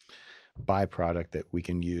byproduct that we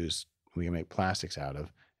can use. We can make plastics out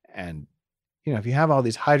of, and if you have all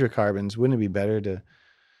these hydrocarbons, wouldn't it be better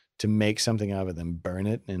to make something out of it than burn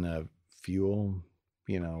it in a fuel?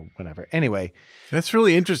 Whatever. Anyway, that's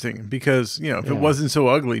really interesting, because if it wasn't so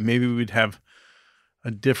ugly, maybe we'd have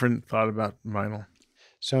a different thought about vinyl.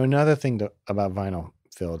 So another thing about vinyl,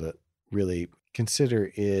 Phil, to really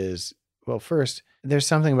consider is, well, first, there's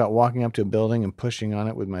something about walking up to a building and pushing on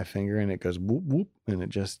it with my finger, and it goes whoop, whoop, and it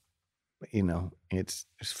just, it's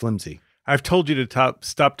flimsy. I've told you to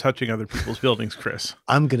stop touching other people's buildings, Chris.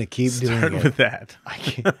 I'm going to keep doing it. Start with that. I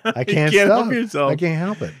can't you can't stop. help yourself. I can't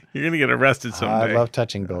help it. You're going to get arrested someday. I love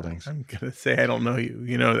touching buildings. I'm going to say I don't know you.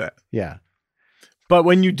 You know that. Yeah. But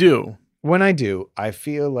when you do. When I do, I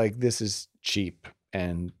feel like this is cheap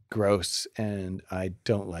and gross, and I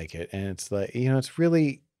don't like it. And it's like, it's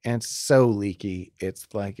really, and it's so leaky. It's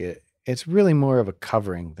like it's really more of a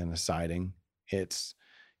covering than a siding.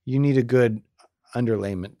 You need a good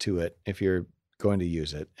underlayment to it if you're going to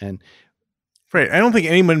use it. And right. I don't think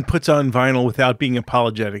anyone puts on vinyl without being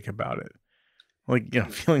apologetic about it. Like,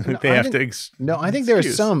 feeling like they have to. I think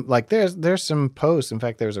there's some, like there's some posts. In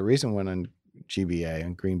fact, there's a recent one on GBA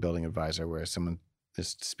and Green Building Advisor where someone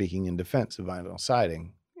is speaking in defense of vinyl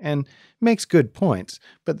siding and makes good points,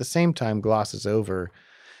 but at the same time glosses over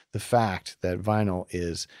the fact that vinyl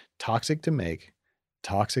is toxic to make,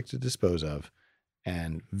 toxic to dispose of,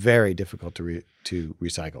 and very difficult to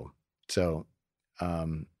recycle. So,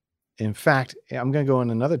 in fact, I'm going to go on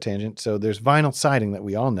another tangent. So there's vinyl siding that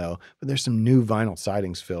we all know, but there's some new vinyl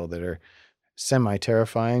sidings, Phil, that are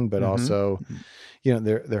semi-terrifying, but also,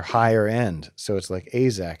 they're higher end. So it's like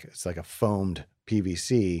AZEK. It's like a foamed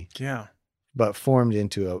PVC, but formed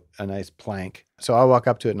into a nice plank. So I'll walk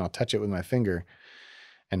up to it and I'll touch it with my finger,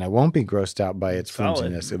 and I won't be grossed out by its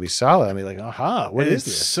flimsiness. It'll be solid. I'll be like, aha, what is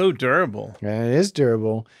this? It's so durable. And it is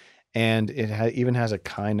durable. And it even has a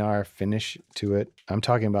Kynar finish to it. I'm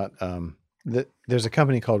talking about, there's a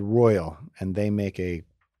company called Royal, and they make a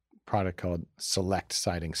product called Select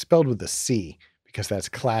Siding, spelled with a C, because that's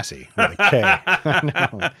classy with a K. I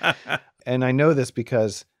know. And I know this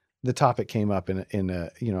because the topic came up in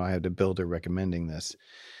I had a builder recommending this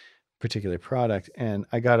particular product, and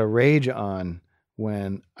I got a rage on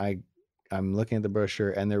when I'm looking at the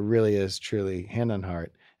brochure, and there really is truly, hand on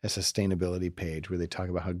heart, a sustainability page where they talk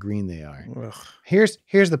about how green they are. Ugh.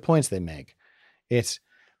 Here's the points they make. It's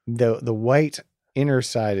the white inner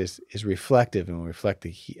side is reflective and will reflect the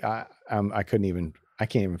heat. I can't even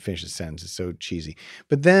finish the sentence. It's so cheesy.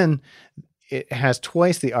 But then it has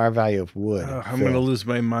twice the R value of wood. I'm going to lose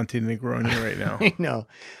my Monte Negroni right now. I know.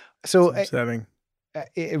 So it's upsetting.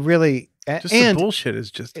 It really the bullshit is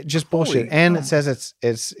just bullshit. And it says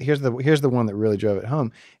it's here's the one that really drove it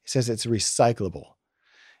home. It says it's recyclable.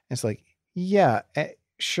 It's like, yeah,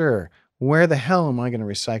 sure. Where the hell am I going to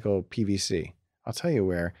recycle PVC? I'll tell you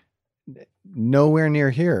where. Nowhere near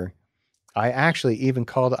here. I actually even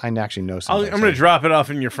called. I actually know somebody. I'm going to drop it off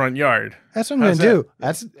in your front yard. That's what I'm going to do.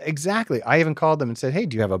 That's exactly. I even called them and said, "Hey,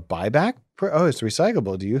 do you have a buyback? It's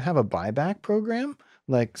recyclable. Do you have a buyback program?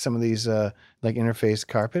 Like some of these, like Interface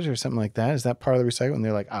carpet or something like that? Is that part of the recycle?" And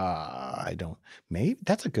they're like, I don't. Maybe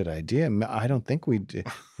that's a good idea. I don't think we do.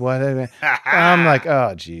 What? I'm like,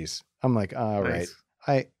 oh, geez. I'm like, all Nice.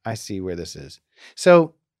 right. I see where this is.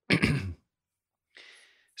 So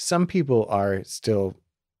some people are still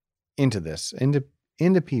into this, into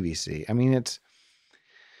PVC. I mean, it's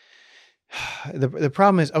the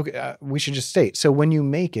problem is, okay, we should just state. So when you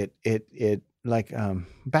make it like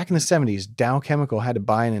back in the 70s, Dow Chemical had to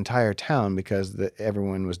buy an entire town because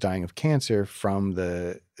everyone was dying of cancer from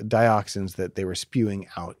the dioxins that they were spewing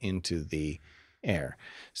out into the air.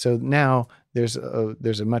 So now there's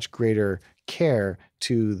a much greater care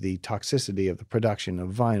to the toxicity of the production of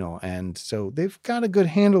vinyl. And so they've got a good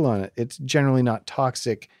handle on it. It's generally not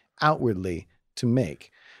toxic outwardly to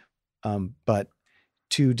make. But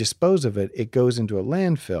to dispose of it, it goes into a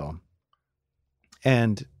landfill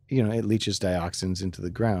and, it leaches dioxins into the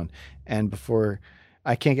ground. And before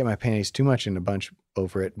I can't get my panties too much in a bunch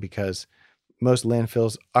over it because most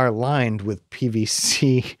landfills are lined with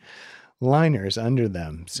PVC liners under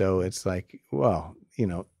them. So it's like, well,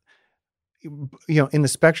 in the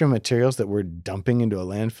spectrum of materials that we're dumping into a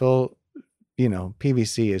landfill,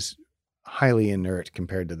 PVC is highly inert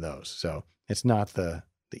compared to those. So it's not the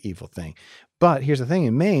evil thing. But here's the thing.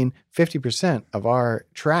 In Maine, 50% of our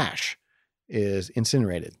trash is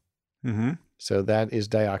incinerated. Mm-hmm. So that is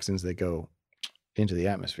dioxins that go into the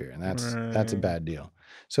atmosphere. And that's a bad deal.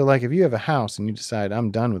 So like if you have a house and you decide, I'm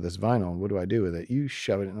done with this vinyl, what do I do with it? You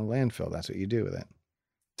shove it in a landfill. That's what you do with it.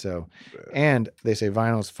 So, and they say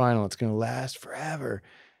vinyl is final. It's going to last forever.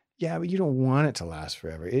 Yeah, but you don't want it to last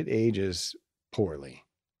forever. It ages poorly.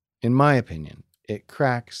 In my opinion, it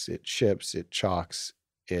cracks, it chips, it chalks,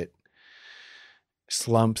 it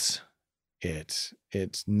slumps. It's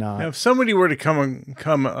not. Now, if somebody were to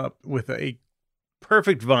come up with a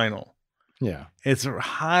perfect vinyl, yeah, it's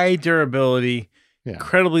high durability, yeah,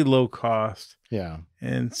 incredibly low cost, yeah,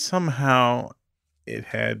 and somehow it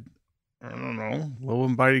had, I don't know, low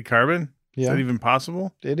embodied carbon. Yeah. Is that even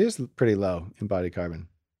possible? It is pretty low embodied carbon.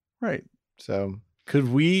 Right. So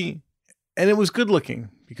could we, and it was good looking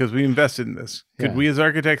because we invested in this. Could Yeah. we as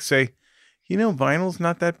architects say, vinyl's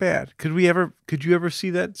not that bad? Could you ever see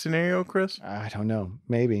that scenario, Chris? I don't know.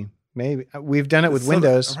 Maybe we've done it with So-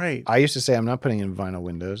 windows. right. I used to say I'm not putting in vinyl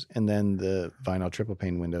windows, and then the vinyl triple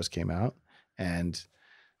pane windows came out, and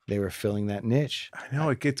they were filling that niche. I know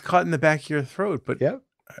it gets caught in the back of your throat, but Yep,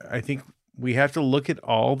 I think we have to look at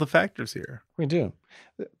all the factors here. we do.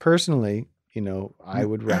 Personally, I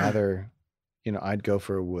would rather, I'd go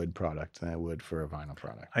for a wood product than I would for a vinyl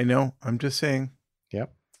product. I know. I'm just saying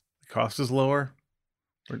Yep. the cost is lower.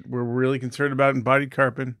 We're really concerned about embodied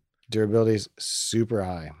carbon. Durability is super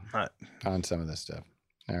high Not- on some of this stuff.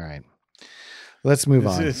 All right. Let's move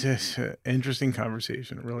on. It's an interesting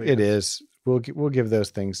conversation. It really It is. We'll give those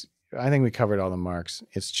things. I think we covered all the marks.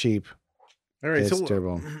 It's cheap. All right. It's So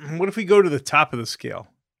durable. what if we go to the top of the scale?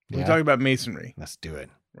 We're Yeah. talking about masonry. Let's do it.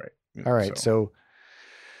 Right. All right. So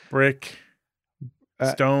brick,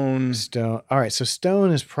 stone. stone. All right. So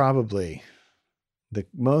stone is probably the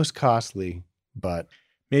most costly, but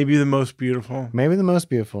Maybe the most beautiful. maybe the most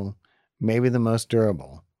beautiful, maybe the most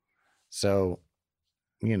durable. So,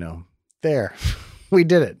 there. We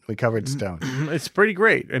did it. We covered stone. It's pretty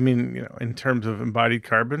great. I mean, in terms of embodied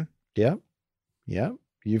carbon. Yep. Yep.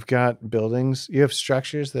 You've got buildings, you have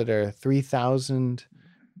structures that are 3,000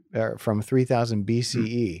 from 3,000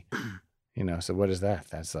 BCE. So what is that?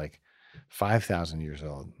 That's like 5,000 years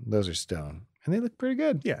old. Those are stone and they look pretty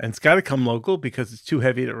good. Yeah. And it's got to come local because it's too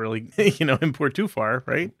heavy to really, import too far.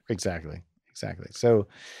 Right. Exactly. So,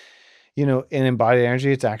 in embodied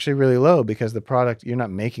energy, it's actually really low because the product, you're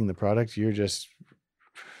not making the product, you're just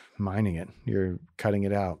mining it. You're cutting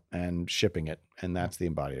it out and shipping it. And that's the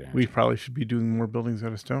embodied energy. We probably should be doing more buildings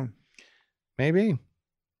out of stone. Maybe.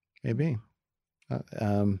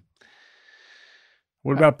 What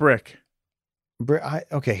about brick?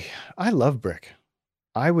 I love brick.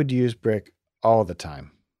 I would use brick all the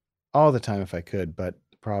time if I could. But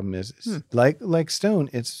the problem is like stone,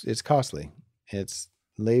 it's costly. It's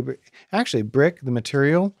labor. Actually, brick, the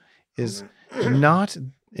material is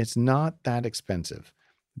it's not that expensive,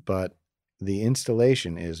 but the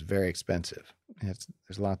installation is very expensive.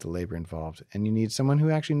 There's lots of labor involved, and you need someone who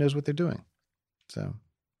actually knows what they're doing. So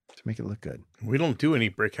to make it look good. We don't do any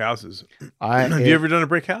brick houses. Have you ever done a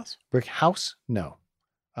brick house? Brick house? No.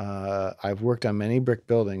 I've worked on many brick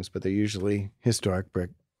buildings, but they're usually historic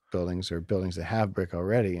brick buildings or buildings that have brick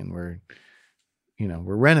already, and we're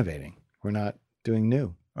renovating. We're not doing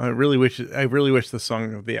new. I really wish the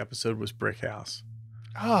song of the episode was Brick House.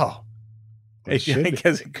 Oh, I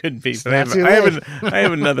guess it could be. But Not I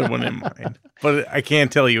have another one in mind, but I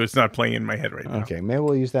can't tell you. It's not playing in my head right now. Okay, maybe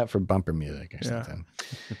we'll use that for bumper music or something.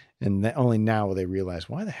 And only now will they realize,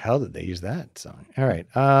 why the hell did they use that song? All right,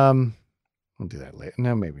 we'll do that later.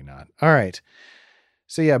 No, maybe not. All right.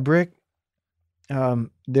 So yeah, brick.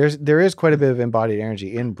 There is quite a bit of embodied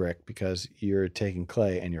energy in brick because you're taking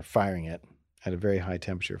clay and you're firing it at a very high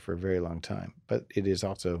temperature for a very long time. But it is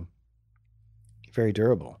also very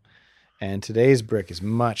durable. And today's brick is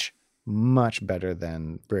much, much better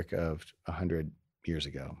than brick of 100 years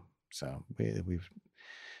ago. So we've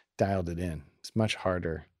dialed it in. It's much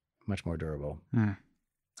harder, much more durable.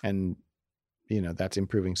 And, that's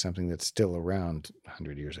improving something that's still around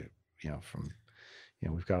 100 years ago,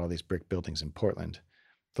 we've got all these brick buildings in Portland.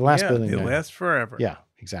 The last building. They last forever. Yeah,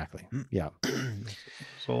 exactly. Yeah.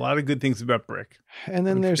 So a lot of good things about brick. And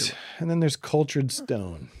then there's cultured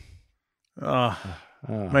stone.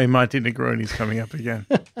 My Monte Negroni's coming up again.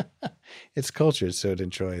 It's cultured, so it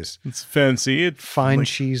enjoys It's fancy. It's fine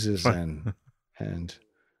cheeses and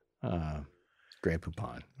Grey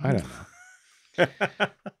Poupon. I don't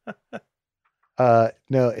know.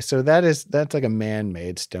 No, so that's like a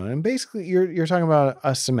man-made stone, and basically you're talking about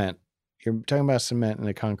a cement. You're talking about cement and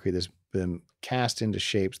a concrete that's been cast into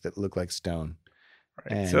shapes that look like stone.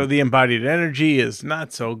 Right. And so the embodied energy is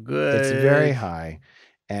not so good. it's very high,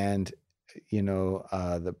 and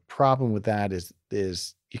the problem with that is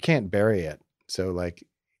you can't bury it. So like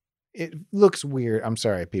it looks weird. I'm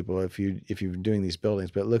sorry, people, if you're doing these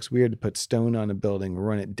buildings, but it looks weird to put stone on a building,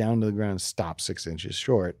 run it down to the ground, stop 6 inches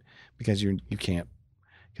short because you can't,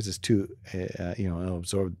 because it's too it'll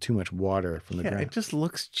absorb too much water from the ground. It just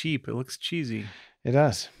looks cheap. It looks cheesy. It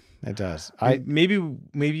does. Maybe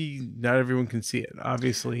not everyone can see it.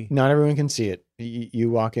 Obviously, not everyone can see it. You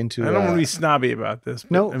walk into. I don't want to be snobby about this.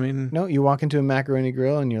 But no. You walk into a macaroni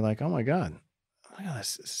grill and you're like, oh my god, look at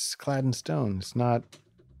this. It's clad in stone. It's not.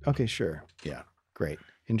 Okay, sure. Yeah, great.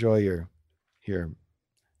 Enjoy your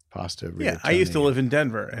pasta. Yeah, I used to live in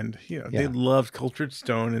Denver, and they loved cultured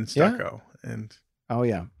stone and stucco. And oh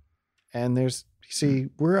yeah, and we're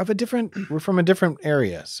from a different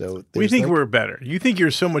area, so we think we're better. You think you're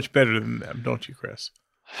so much better than them, don't you, Chris?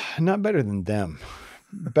 Not better than them.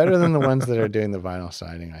 Better than the ones that are doing the vinyl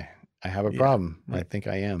siding. I have a problem. Right. I think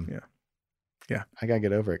I am. Yeah. I gotta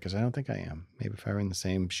get over it because I don't think I am. Maybe if I were in the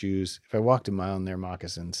same shoes, if I walked a mile in their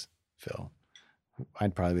moccasins, Phil,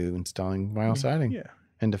 I'd probably be installing vinyl siding Yeah.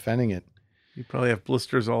 and defending it. You probably have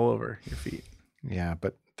blisters all over your feet. Yeah,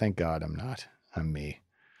 but thank God I'm not. I'm me.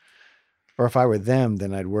 Or if I were them,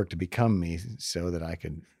 then I'd work to become me so that I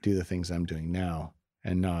could do the things I'm doing now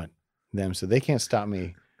and not them. So they can't stop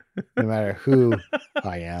me no matter who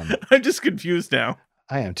I am. I'm just confused now.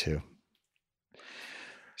 I am too.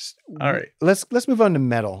 All right. Let's move on to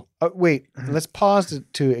metal. Wait, let's pause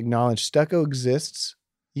to acknowledge stucco exists.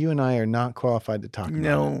 You and I are not qualified to talk about it.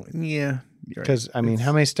 No, yeah. Because, I mean,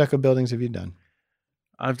 how many stucco buildings have you done?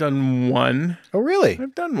 I've done one. Oh, really?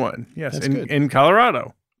 I've done one. Yes, That's good. in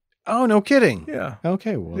Colorado. Oh, no kidding. Yeah.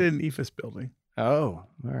 Okay, well. In EFIS building. Oh,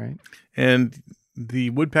 all right. And the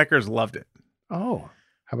woodpeckers loved it. Oh,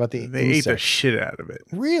 how about the They ate the insects? shit out of it.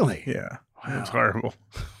 Really? Yeah. Wow. It was horrible.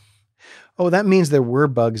 Oh, that means there were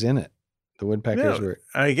bugs in it. The woodpeckers Yeah, were,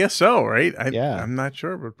 I guess so, right? Yeah. I'm not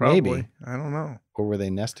sure, but probably. Maybe. I don't know. or were they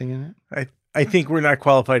nesting in it? I think we're not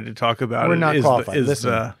qualified to talk about it. We're not qualified.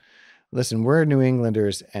 Listen, Listen, we're New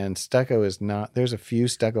Englanders, and stucco is not. There's a few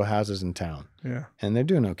stucco houses in town, yeah. and they're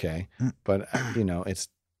doing okay. But it's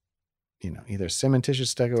either cementitious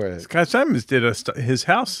stucco or Scott Simons did his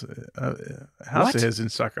house, house What? of his in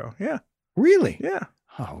stucco. Yeah. really. Yeah.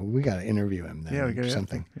 Oh, we got to interview him then. Yeah. We or got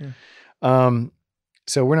something. Yeah.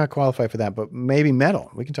 So we're not qualified for that, but maybe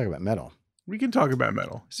metal. We can talk about metal. We can talk about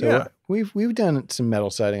metal. So yeah. we've done some metal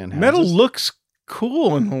siding on houses. Metal looks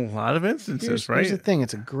cool in a lot of instances, right? Here's the thing.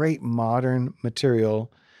 It's a great modern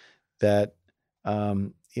material that,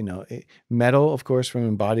 metal, of course, from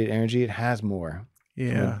embodied energy, it has more. From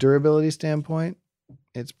Yeah. a durability standpoint,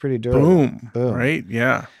 it's pretty durable. Boom. Boom. Right.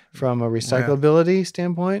 Yeah. From a recyclability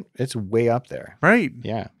standpoint, it's way up there. Right.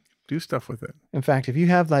 Yeah. Do stuff with it. In fact, if you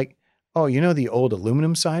have the old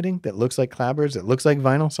aluminum siding that looks like clapboards, that looks like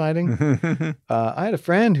vinyl siding. I had a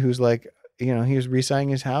friend who's like, he was recycling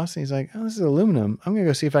his house. And he's like, oh, this is aluminum. I'm going to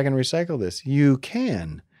go see if I can recycle this. You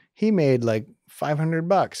can. He made like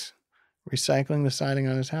 $500 recycling the siding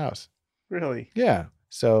on his house. Really? Yeah.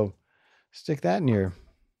 So stick that in your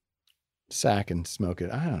sack and smoke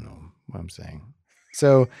it. I don't know what I'm saying.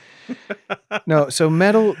 So, no, so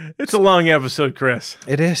metal. It's a long episode, Chris.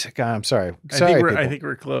 It is. God, I'm sorry. I Sorry, think people. I think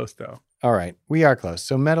we're close, though. All right, we are close.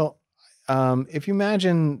 So metal, if you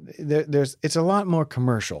imagine, it's a lot more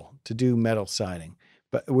commercial to do metal siding,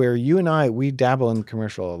 but where you and I, we dabble in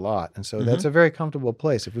commercial a lot, and so that's a very comfortable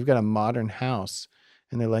place. If we've got a modern house,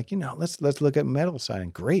 and they're like, let's look at metal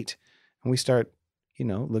siding, great, and we start,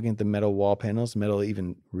 looking at the metal wall panels, metal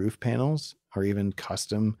even roof panels, or even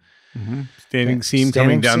custom Standing seam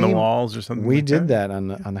coming down the walls or something. We like did that on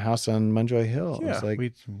the house on Munjoy Hill. Yeah, It's like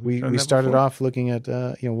we've done we that started before. off looking at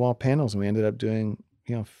wall panels, and we ended up doing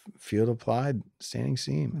field applied standing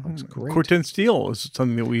seam. It looks great. Corten steel is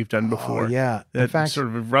something that we've done before. Oh, yeah. That In fact, sort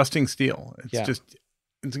of rusting steel. Yeah.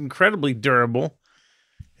 It's incredibly durable.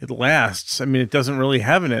 It lasts. I mean, it doesn't really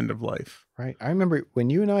have an end of life. right. I remember when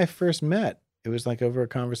you and I first met. It was like over a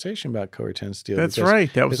conversation about Corten steel. That's because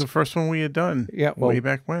right. That was the first one we had done. Yeah, well, way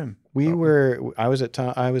back when. I was at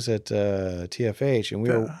TFH,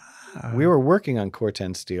 and we were working on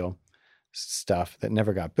Corten steel stuff that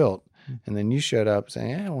never got built. And then you showed up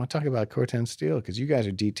saying, I want to talk about Corten steel because you guys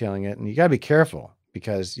are detailing it, and you got to be careful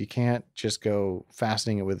because you can't just go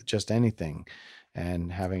fastening it with just anything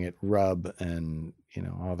and having it rub and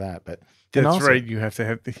all that. But That's also, right. You have to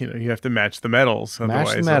have you have to match the metals. match the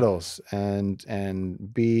otherwise metals and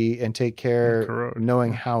take care, corrode.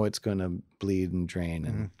 knowing how it's going to bleed and drain,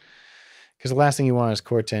 and Mm-hmm. because the last thing you want is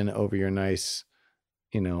Corten over your nice,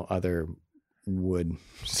 other wood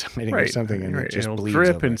siding or something, and right. it just It'll bleeds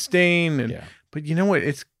drip over and it. stain. And Yeah. But you know what?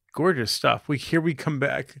 It's gorgeous stuff. We come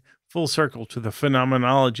back full circle to the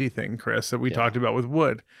phenomenology thing, Chris, that we talked about with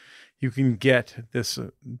wood. You can get this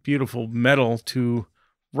beautiful metal to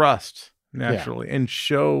rust naturally and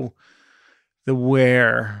show the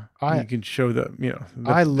wear. You can show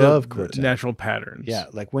I love the Corten. natural patterns. Yeah,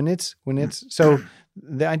 like when it's so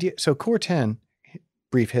the idea. So Corten,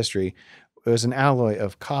 brief history, was an alloy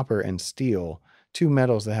of copper and steel, two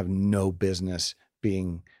metals that have no business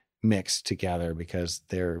being mixed together because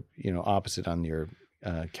they're opposite on your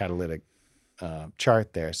catalytic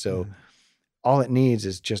chart there. So all it needs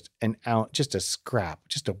is just just a scrap,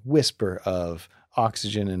 just a whisper of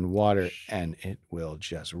oxygen and water, and it will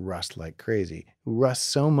just rust like crazy. Rust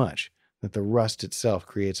so much that the rust itself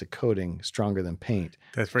creates a coating stronger than paint.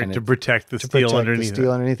 That's right, And to it- protect the to steel protect underneath the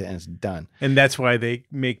steel it. underneath it, and it's done. And that's why they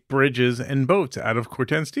make bridges and boats out of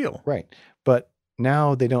Corten steel. Right. But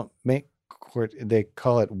now they don't make they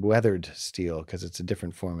call it weathered steel because it's a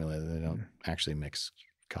different formula. They don't actually mix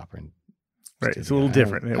copper and Right. steel It's a little together.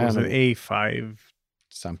 different. It I was don't an know. A5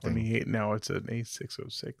 something. 28. Now it's an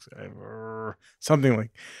A606. Something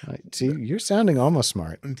like. See, you're sounding almost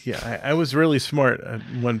smart. Yeah, I was really smart at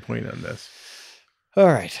one point on this. All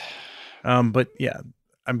right. But yeah,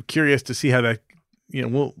 I'm curious to see how that.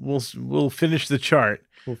 We'll finish the chart.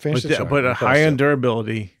 We'll finish the chart. But We'll high on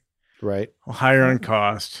durability, right? Higher on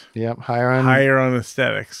cost. Yep. Higher on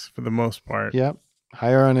aesthetics for the most part. Yep.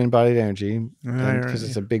 Higher on embodied energy because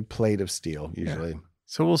it's a big plate of steel usually. Yeah.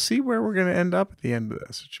 So we'll see where we're going to end up at the end of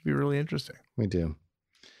this. It should be really interesting. We do.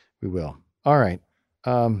 We will. All right.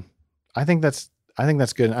 I think that's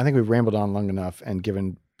good. I think we've rambled on long enough and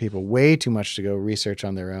given people way too much to go research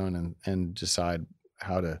on their own and decide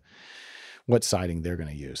what siding they're going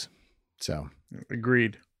to use. So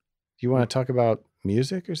agreed. You want to talk about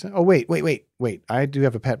music or something? Oh, wait. I do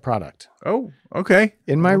have a pet product. Oh, okay.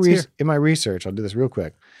 In my research, I'll do this real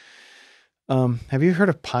quick. Have you heard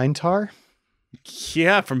of pine tar?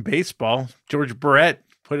 Yeah, from baseball. George Brett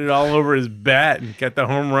put it all over his bat and got the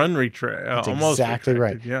home run retract. That's exactly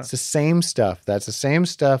right. Yeah. It's the same stuff. That's the same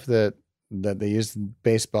stuff that they use in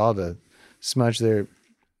baseball to smudge the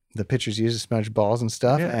pitchers use to smudge balls and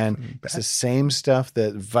stuff. Yeah, and it's the same stuff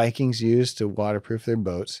that Vikings use to waterproof their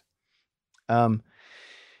boats. Okay,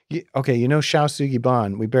 Shaosugi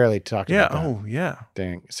Bond. We barely talked about that. Oh, yeah.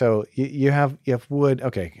 Dang. So you have wood.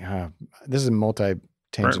 Okay, this is a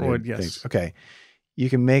multi-tangent wood, yes. things. Okay, you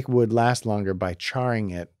can make wood last longer by charring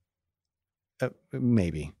it.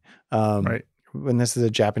 Maybe. Right. And this is a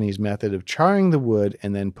Japanese method of charring the wood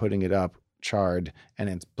and then putting it up charred, and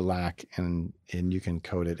it's black, and you can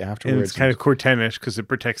coat it afterwards. And it's kind of Cortenish because it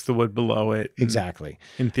protects the wood below it. Exactly.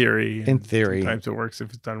 In theory. Sometimes it works if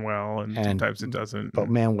it's done well, and sometimes it doesn't. But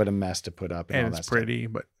man, what a mess to put up. And all it's that pretty,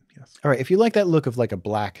 stuff. But yes. All right. If you like that look of like a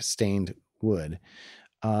black stained wood,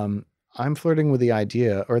 I'm flirting with the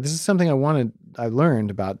idea, or this is something I learned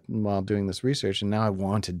about while doing this research, and now I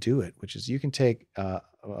want to do it, which is you can take a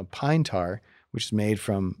pine tar, which is made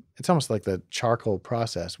from, it's almost like the charcoal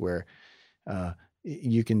process where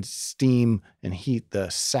you can steam and heat the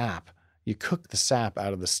sap. You cook the sap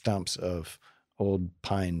out of the stumps of old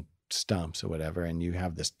pine stumps or whatever, and you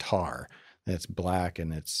have this tar that's black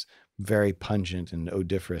and it's very pungent and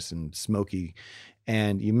odoriferous and smoky.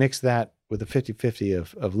 And you mix that with a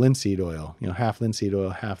 50-50 of linseed oil, half linseed oil,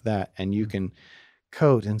 half that, and you can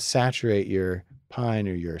coat and saturate your pine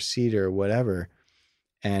or your cedar or whatever,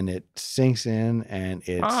 and it sinks in, and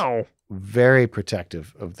it's very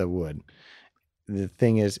protective of the wood. The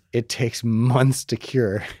thing is, it takes months to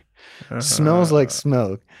cure. Smells like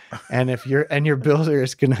smoke, and your builder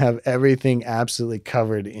is going to have everything absolutely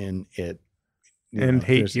covered in it,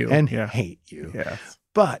 hate you. Yes.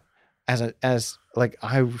 But as I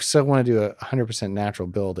so want to do a 100% natural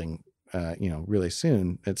building, really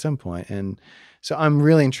soon at some point, and so I'm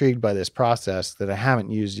really intrigued by this process that I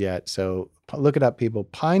haven't used yet. So look it up, people.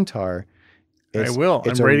 Pine tar. I will.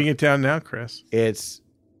 I'm writing it down now, Chris. It's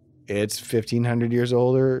 1,500 years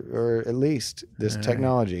old or at least this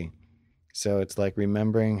technology. So it's like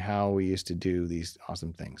remembering how we used to do these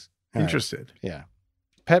awesome things. Interested. Right. Yeah.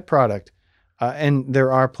 Pet product. And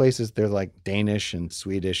there are places, they're like Danish and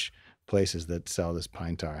Swedish places that sell this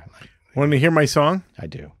pine tar. Want to hear my song? I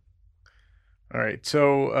do. All right.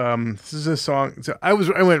 So this is a song. So I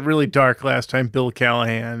went really dark last time, Bill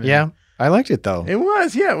Callahan. Yeah. I liked it though. It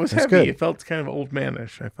was, yeah, it was heavy. Good. It felt kind of old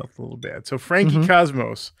manish. I felt a little bad. So Frankie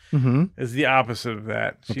Cosmos is the opposite of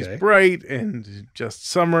that. She's bright and just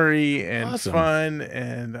summery and fun,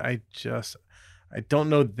 and I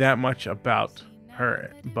don't know that much about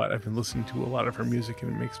her, but I've been listening to a lot of her music,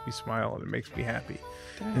 and it makes me smile and it makes me happy.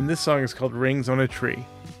 And this song is called Rings on a Tree.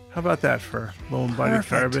 How about that for low embodied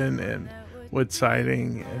carbon and wood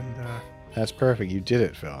siding? And that's perfect. You did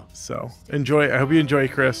it, Phil. So enjoy. I hope you enjoy,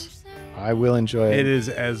 Chris. I will enjoy it. It is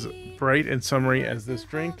as bright and summery as this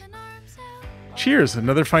drink. Cheers.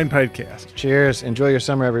 Another fine podcast. Cheers. Enjoy your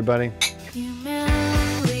summer, everybody.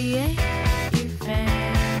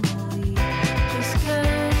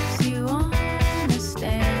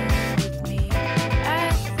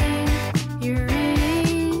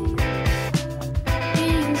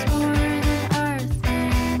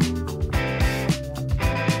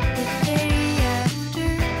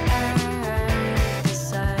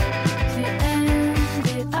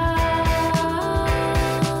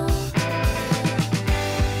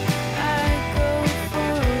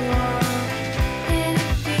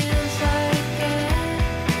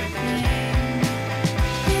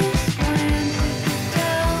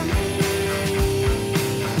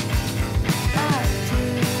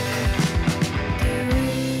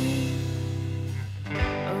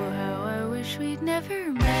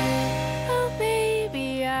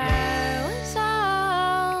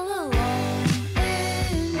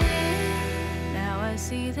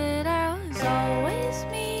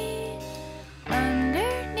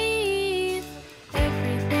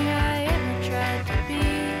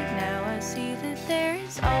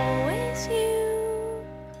 always you,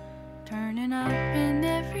 turning up in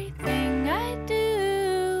everything I do.